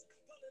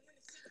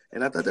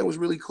 And I thought that was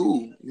really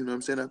cool. You know what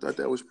I'm saying? I thought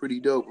that was pretty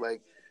dope.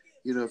 Like,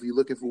 if you're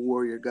looking for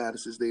warrior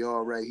goddesses, they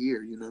are right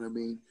here. You know what I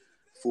mean?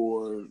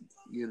 For,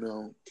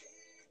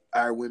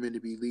 our women to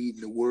be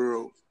leading the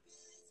world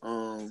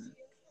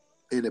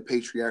in a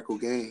patriarchal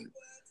game,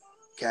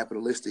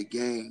 capitalistic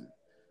game,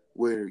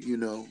 where,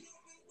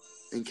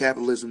 in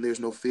capitalism, there's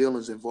no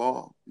feelings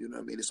involved. You know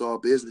what I mean? It's all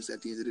business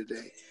at the end of the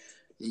day.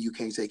 And you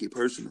can't take it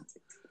personal.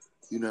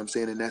 You know what I'm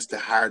saying? And that's the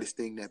hardest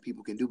thing that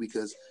people can do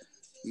because,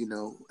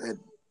 at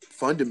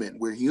fundament,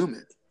 we're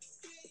human.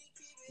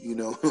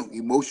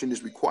 Emotion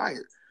is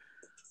required.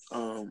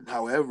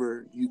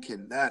 However, you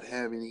cannot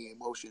have any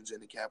emotions in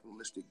the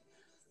capitalistic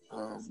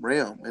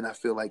realm. And I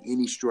feel like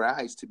any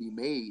strides to be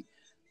made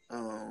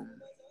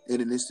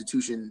in an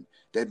institution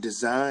that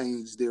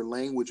designs their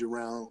language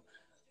around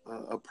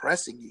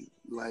oppressing you,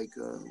 like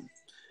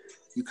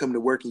you come to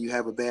work and you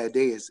have a bad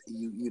day, it's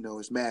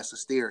mass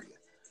hysteria,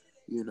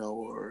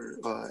 or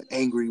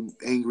angry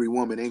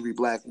woman, angry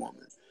black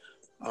woman.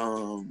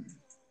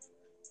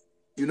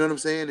 You know what I'm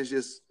saying? It's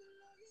just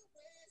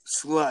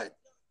slut.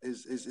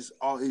 It's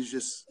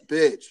just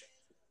bitch,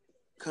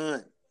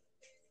 cunt,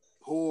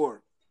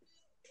 whore.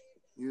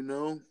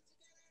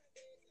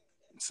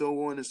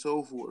 So on and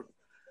so forth.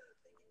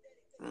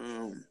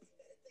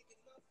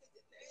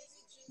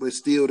 But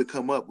still to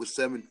come up with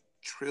 $7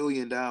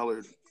 trillion,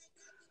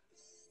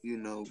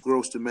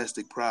 gross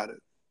domestic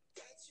product.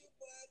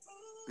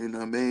 You know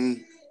what I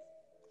mean?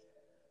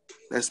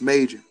 That's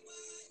major.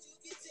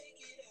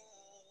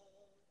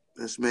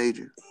 That's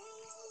major.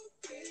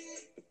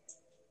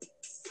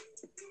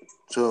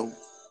 So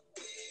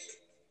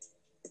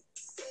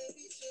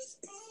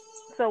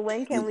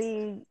when can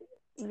we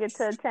get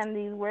to attend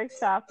these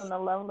workshops on the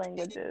love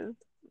languages?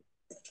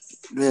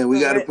 Man, we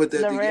got to put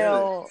that the together.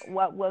 Real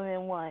what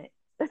women want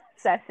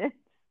session.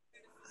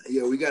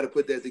 Yeah, we got to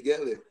put that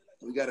together.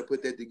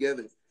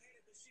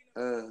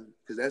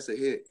 Because that's a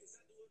hit.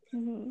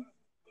 Mm-hmm.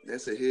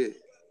 That's a hit.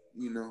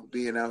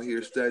 Being out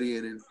here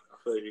studying and. I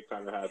feel like it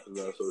kind of happens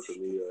on social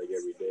media like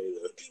every day.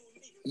 Though.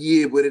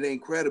 Yeah, but it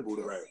ain't credible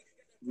though. Right.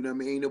 You know what I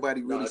mean? Ain't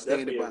nobody really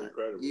standing behind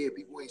it. Yeah,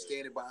 people ain't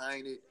standing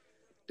behind it.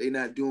 They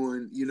not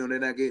doing, they're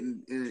not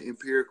getting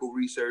empirical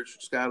research,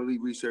 scholarly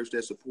research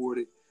that support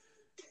it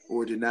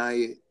or deny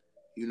it.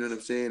 You know what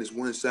I'm saying? It's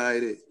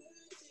one-sided.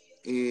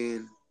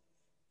 And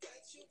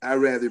I'd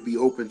rather be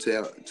open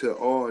to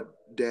all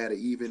data,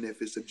 even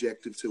if it's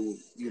subjective to,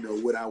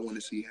 what I want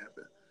to see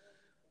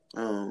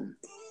happen.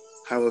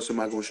 How else am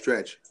I going to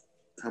stretch?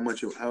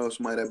 How else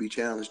might I be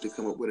challenged to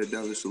come up with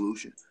another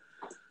solution?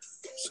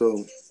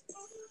 So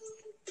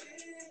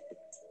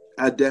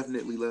I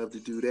definitely love to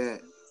do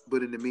that.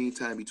 But in the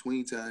meantime,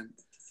 between time,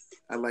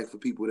 I like for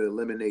people to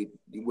eliminate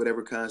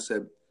whatever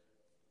concept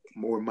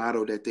or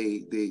motto that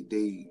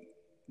they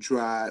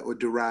drive or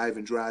derive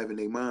and drive in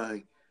their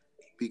mind,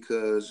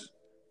 because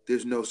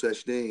there's no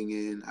such thing.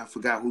 And I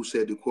forgot who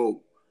said the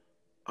quote.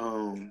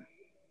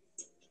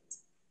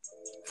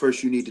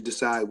 First, you need to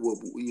decide what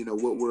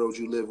world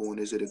you live on.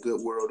 Is it a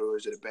good world or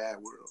is it a bad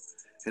world?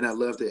 And I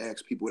love to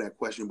ask people that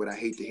question, but I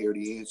hate to hear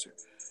the answer.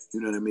 You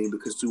know what I mean?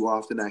 Because too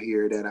often I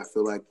hear that I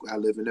feel like I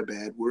live in a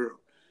bad world.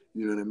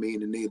 You know what I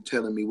mean? And they're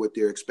telling me what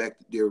their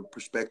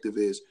perspective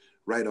is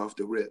right off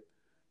the rip.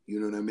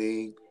 You know what I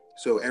mean?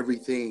 So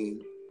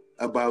everything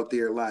about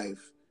their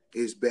life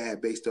is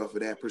bad based off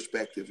of that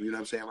perspective. You know what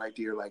I'm saying? Right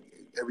there, like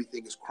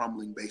everything is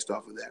crumbling based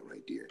off of that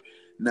right there.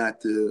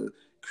 Not the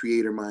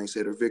creator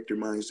mindset or victor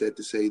mindset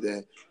to say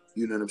that,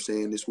 you know what I'm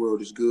saying, this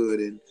world is good,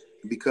 and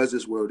because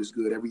this world is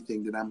good,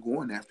 everything that I'm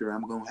going after,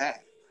 I'm going to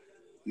have.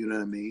 You know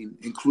what I mean?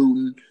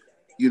 Including,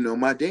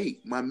 my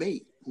date, my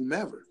mate,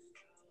 whomever.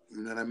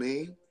 You know what I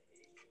mean?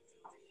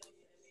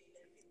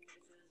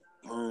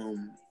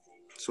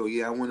 So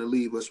yeah, I want to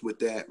leave us with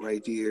that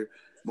right there.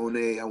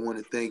 Monet, I want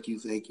to thank you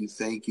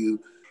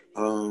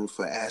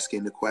for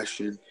asking the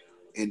question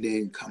and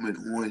then coming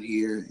on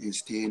here and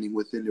standing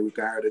within the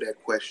regard of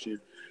that question.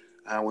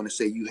 I want to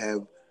say you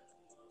have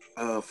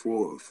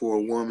for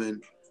a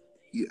woman,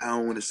 I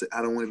don't want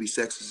to be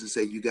sexist and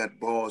say you got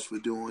balls for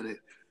doing it,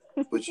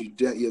 but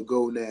your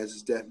gonads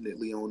is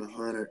definitely on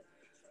 100.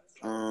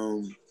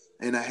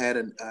 And I had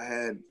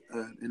an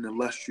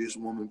illustrious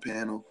woman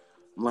panel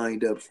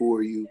lined up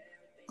for you.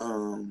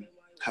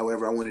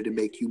 However, I wanted to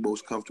make you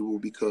most comfortable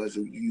because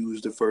you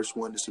was the first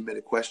one to submit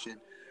a question,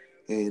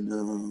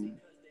 and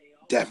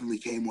definitely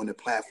came on the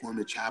platform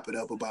to chop it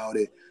up about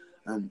it.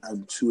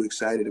 I'm too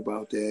excited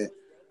about that.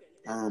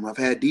 I've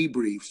had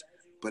debriefs,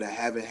 but I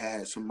haven't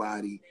had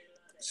somebody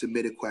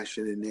submit a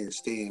question and then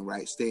staying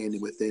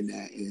within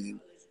that, and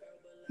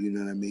you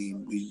know what I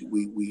mean.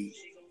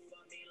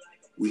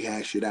 We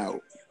hash it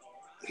out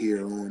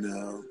here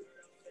on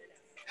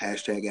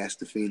hashtag Ask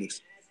the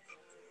Phoenix,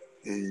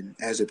 and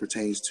as it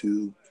pertains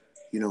to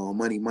a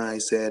money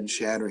mindset and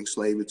shattering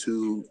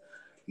slavitude,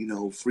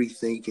 free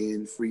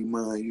thinking, free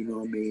mind, you know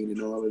what I mean,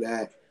 and all of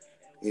that,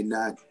 and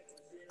uh,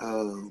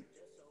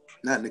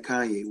 not in the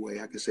Kanye way.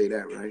 I can say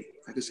that, right?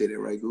 I can say that,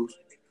 right, Goose?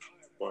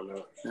 Why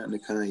not? Not in the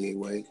Kanye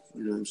way.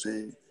 You know what I'm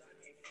saying?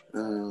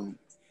 Um,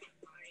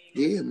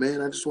 yeah,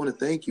 man. I just want to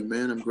thank you,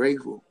 man. I'm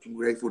grateful. I'm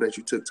grateful that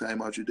you took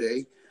time out your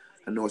day.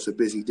 I know it's a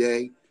busy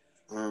day.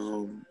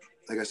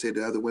 Like I said,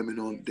 the other women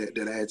on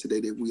that I had today,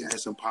 that we had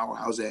some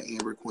powerhouse at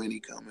Amber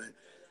Quinney coming.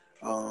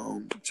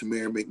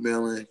 Tamara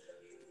McMillan.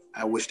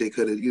 I wish they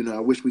could have.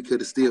 I wish we could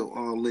have still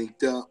all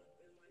linked up.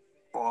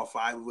 All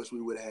five of us, we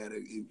would have had.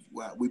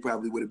 We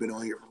probably would have been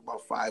on here for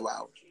about 5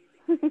 hours.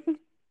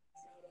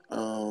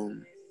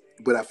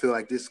 But I feel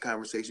like this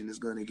conversation is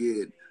going to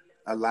get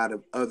a lot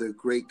of other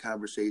great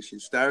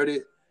conversations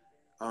started.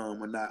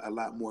 A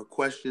lot more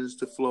questions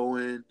to flow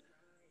in.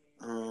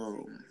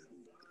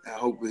 I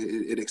hope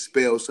it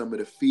expels some of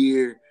the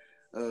fear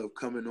of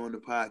coming on the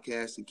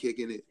podcast and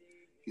kicking it.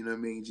 You know what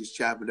I mean? Just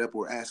chopping it up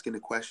or asking a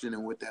question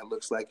and what that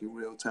looks like in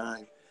real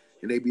time.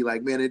 And they be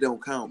like, man, it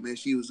don't count, man.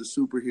 She was a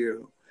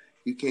superhero.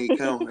 You can't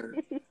count her.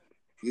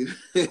 You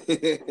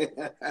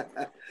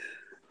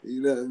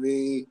know what I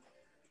mean?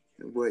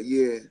 But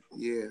yeah,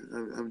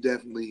 I'm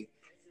definitely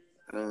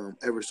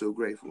ever so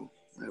grateful.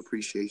 I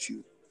appreciate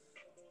you.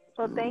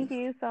 Well, thank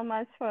you so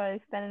much for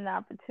extending the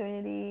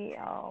opportunity.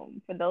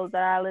 For those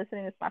that are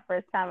listening, it's my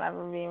first time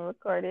ever being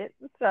recorded,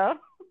 so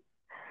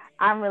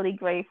I'm really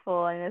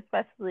grateful, and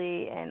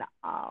especially in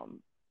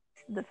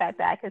the fact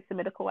that I could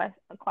submit a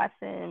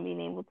question and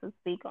being able to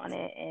speak on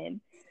it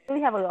and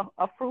really have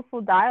a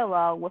fruitful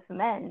dialogue with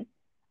men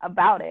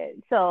about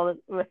it. So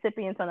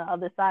recipients on the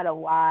other side of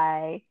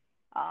why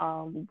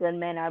good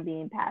men are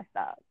being passed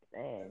up,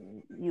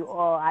 and you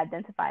all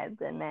identify as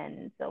good men,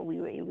 and so we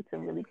were able to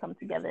really come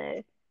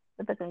together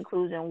with the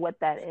conclusion what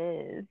that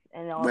is,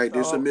 and Right,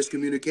 there's some also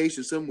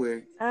miscommunication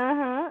somewhere.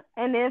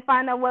 and then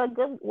find out what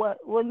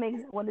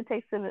it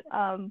takes to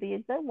be a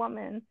good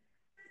woman.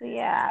 So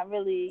yeah, I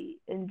really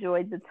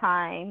enjoyed the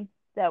time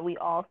that we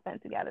all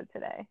spent together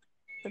today.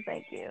 So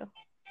thank you.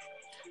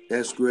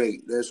 That's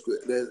great. That's good.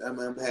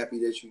 I'm happy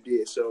that you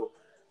did. So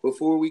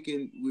before you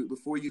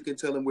can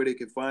tell them where they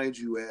can find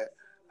you at,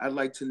 I'd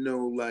like to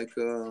know like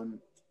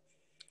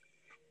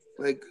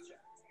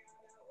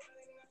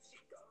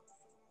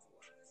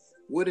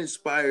what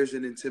inspires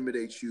and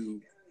intimidates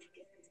you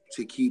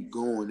to keep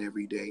going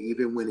every day,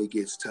 even when it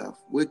gets tough.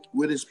 What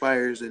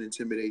inspires and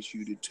intimidates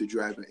you to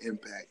drive an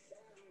impact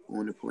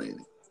on the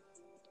planet?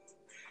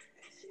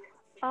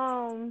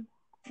 Um,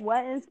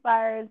 what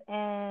inspires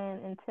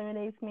and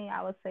intimidates me,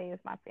 I would say, is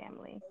my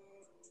family.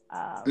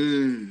 Um,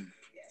 Mm.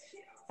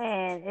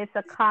 and it's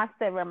a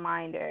constant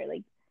reminder.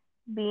 Like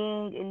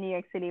being in New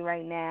York City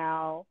right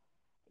now,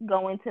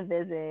 going to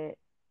visit,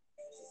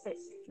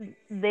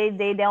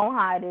 they don't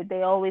hide it.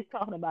 They always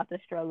talking about the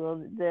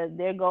struggle.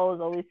 Their goal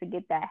is always to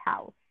get that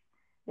house.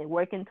 They're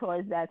working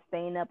towards that,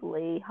 staying up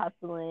late,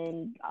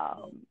 hustling.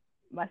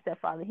 My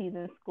stepfather, he's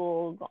in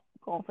school,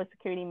 going for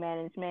security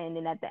management, and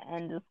then at the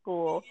end of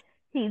school,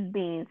 he's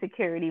being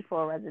security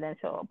for a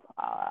residential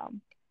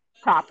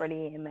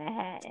property in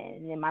Manhattan.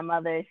 And then my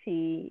mother,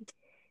 she's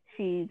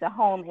a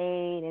home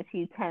aide, and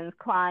she tends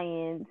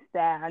clients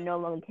that are no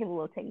longer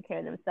capable of taking care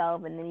of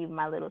themselves. And then even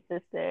my little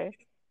sister,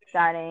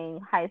 starting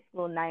high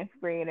school, ninth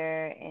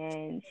grader,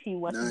 and she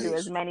wants to do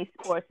as Nice. many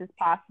sports as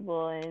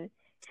possible, and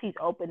she's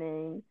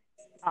open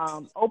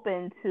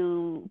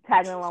to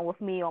tagging along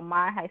with me on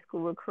my high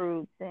school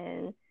recruits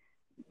and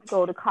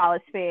go to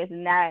college fairs,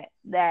 and that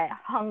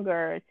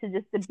hunger to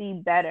just to be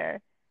better.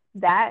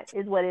 That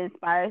is what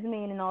inspires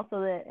me, and then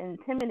also the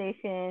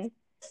intimidation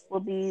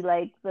will be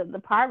like the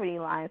poverty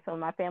line. So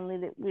my family,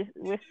 that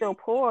we're still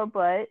poor,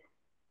 but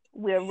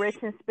we're rich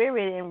in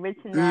spirit and rich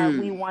in that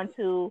we Mm. want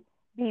to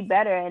be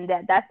better, and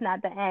that's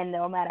not the end.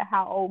 No matter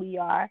how old we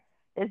are,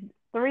 there's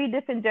 3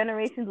 different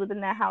generations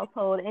within that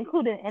household,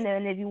 including, and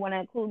then if you want to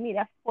include me,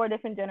 that's 4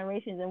 different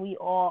generations, and we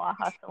all are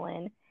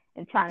hustling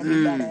and trying to be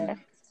Mm. better.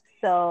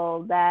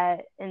 So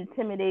that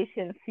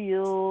intimidation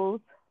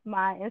fuels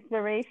my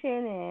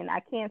inspiration, and I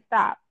can't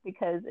stop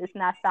because it's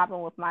not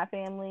stopping with my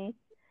family,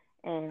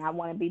 and I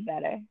want to be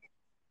better.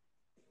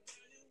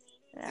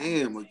 Yeah.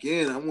 Damn,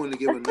 again, I want to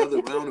give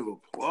another round of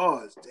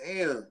applause.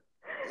 Damn.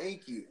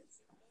 Thank you.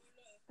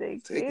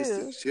 Thank Take us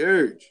to you.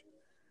 church.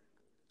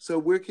 So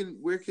where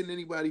can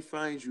anybody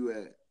find you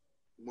at,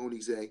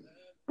 Monique?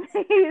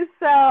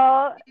 So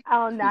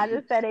I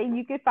just said it.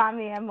 You can find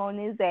me at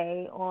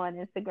Monizay on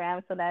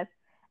Instagram. So that's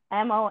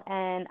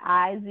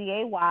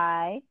MONIZAY.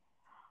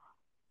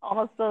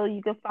 Also,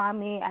 you can find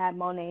me at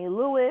Monet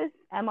Lewis,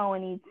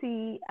 MonetLewis,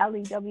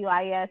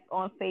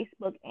 on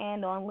Facebook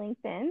and on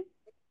LinkedIn.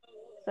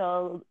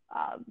 So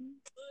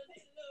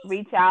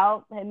reach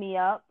out, hit me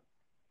up,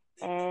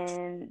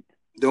 and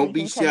Don't we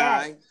be can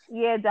connect. shy.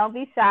 Yeah, don't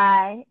be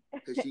shy,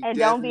 Cause she and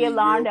don't be definitely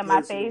alarmed real at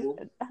my face.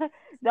 personable.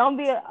 Don't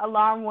be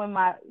alarmed when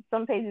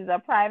some pages are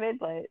private,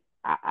 but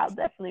I'll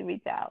definitely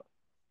reach out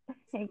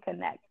and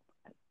connect.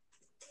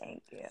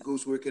 Thank you.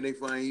 Goose, where can they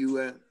find you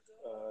at?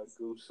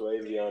 Goose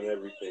Wavy on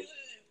everything.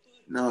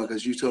 No,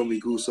 because you told me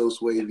Goose so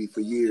swavy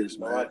for years,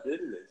 No, man. I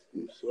didn't. It's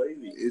Goose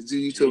Wavy.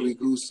 You told me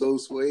Goose so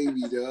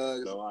swavy,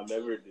 dog. No, I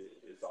never did.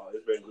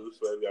 It's been Goose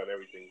Wavy on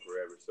everything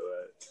forever. So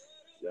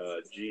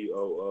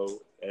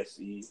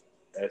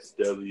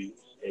GOOSESWAVEY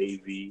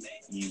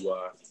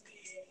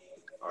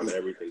on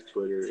everything: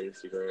 Twitter,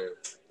 Instagram,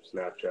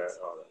 Snapchat,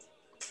 all that.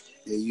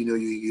 And you know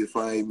you can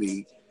find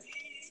me,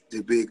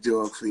 the Big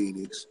Dog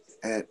Phoenix,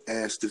 at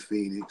Ask the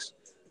Phoenix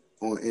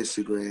on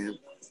Instagram,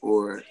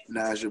 or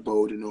Naja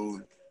Bolden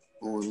on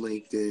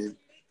LinkedIn.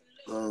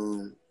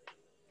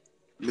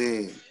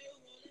 Man,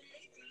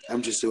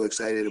 I'm just so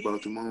excited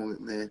about the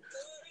moment, man.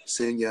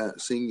 Send your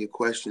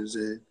questions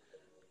in,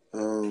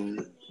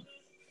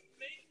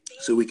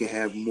 so we can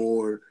have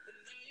more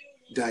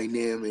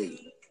dynamic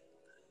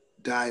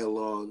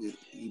dialogue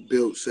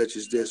built, such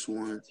as this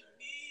one,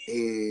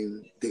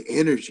 and the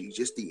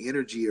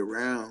energy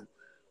around,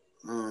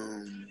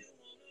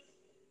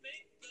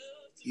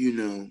 you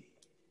know,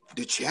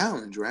 the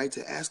challenge, right?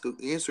 To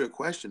answer a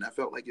question. I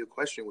felt like your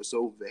question was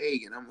so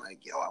vague, and I'm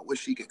like, yo, I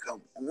wish she could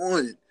come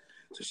on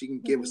so she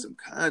can give us some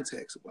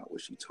context about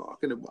what she's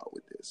talking about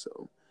with this.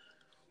 So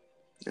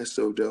that's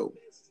so dope.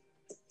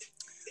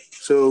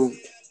 So,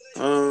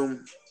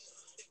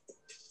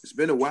 it's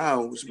been a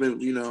while. It's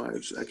been,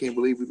 I can't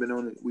believe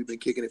we've been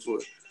kicking it for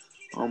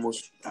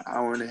almost an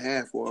hour and a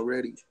half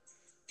already.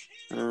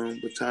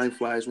 But time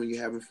flies when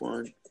you're having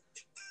fun.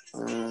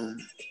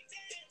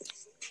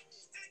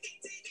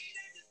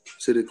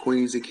 To the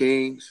queens and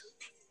kings,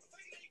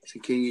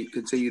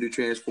 continue to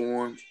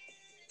transform.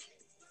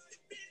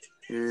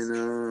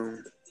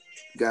 And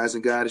guys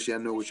and goddesses, y'all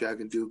know what y'all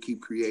can do.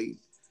 Keep creating.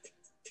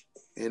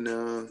 And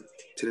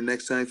to the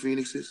next time,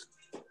 Phoenixes,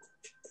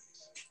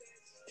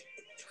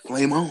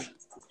 flame on.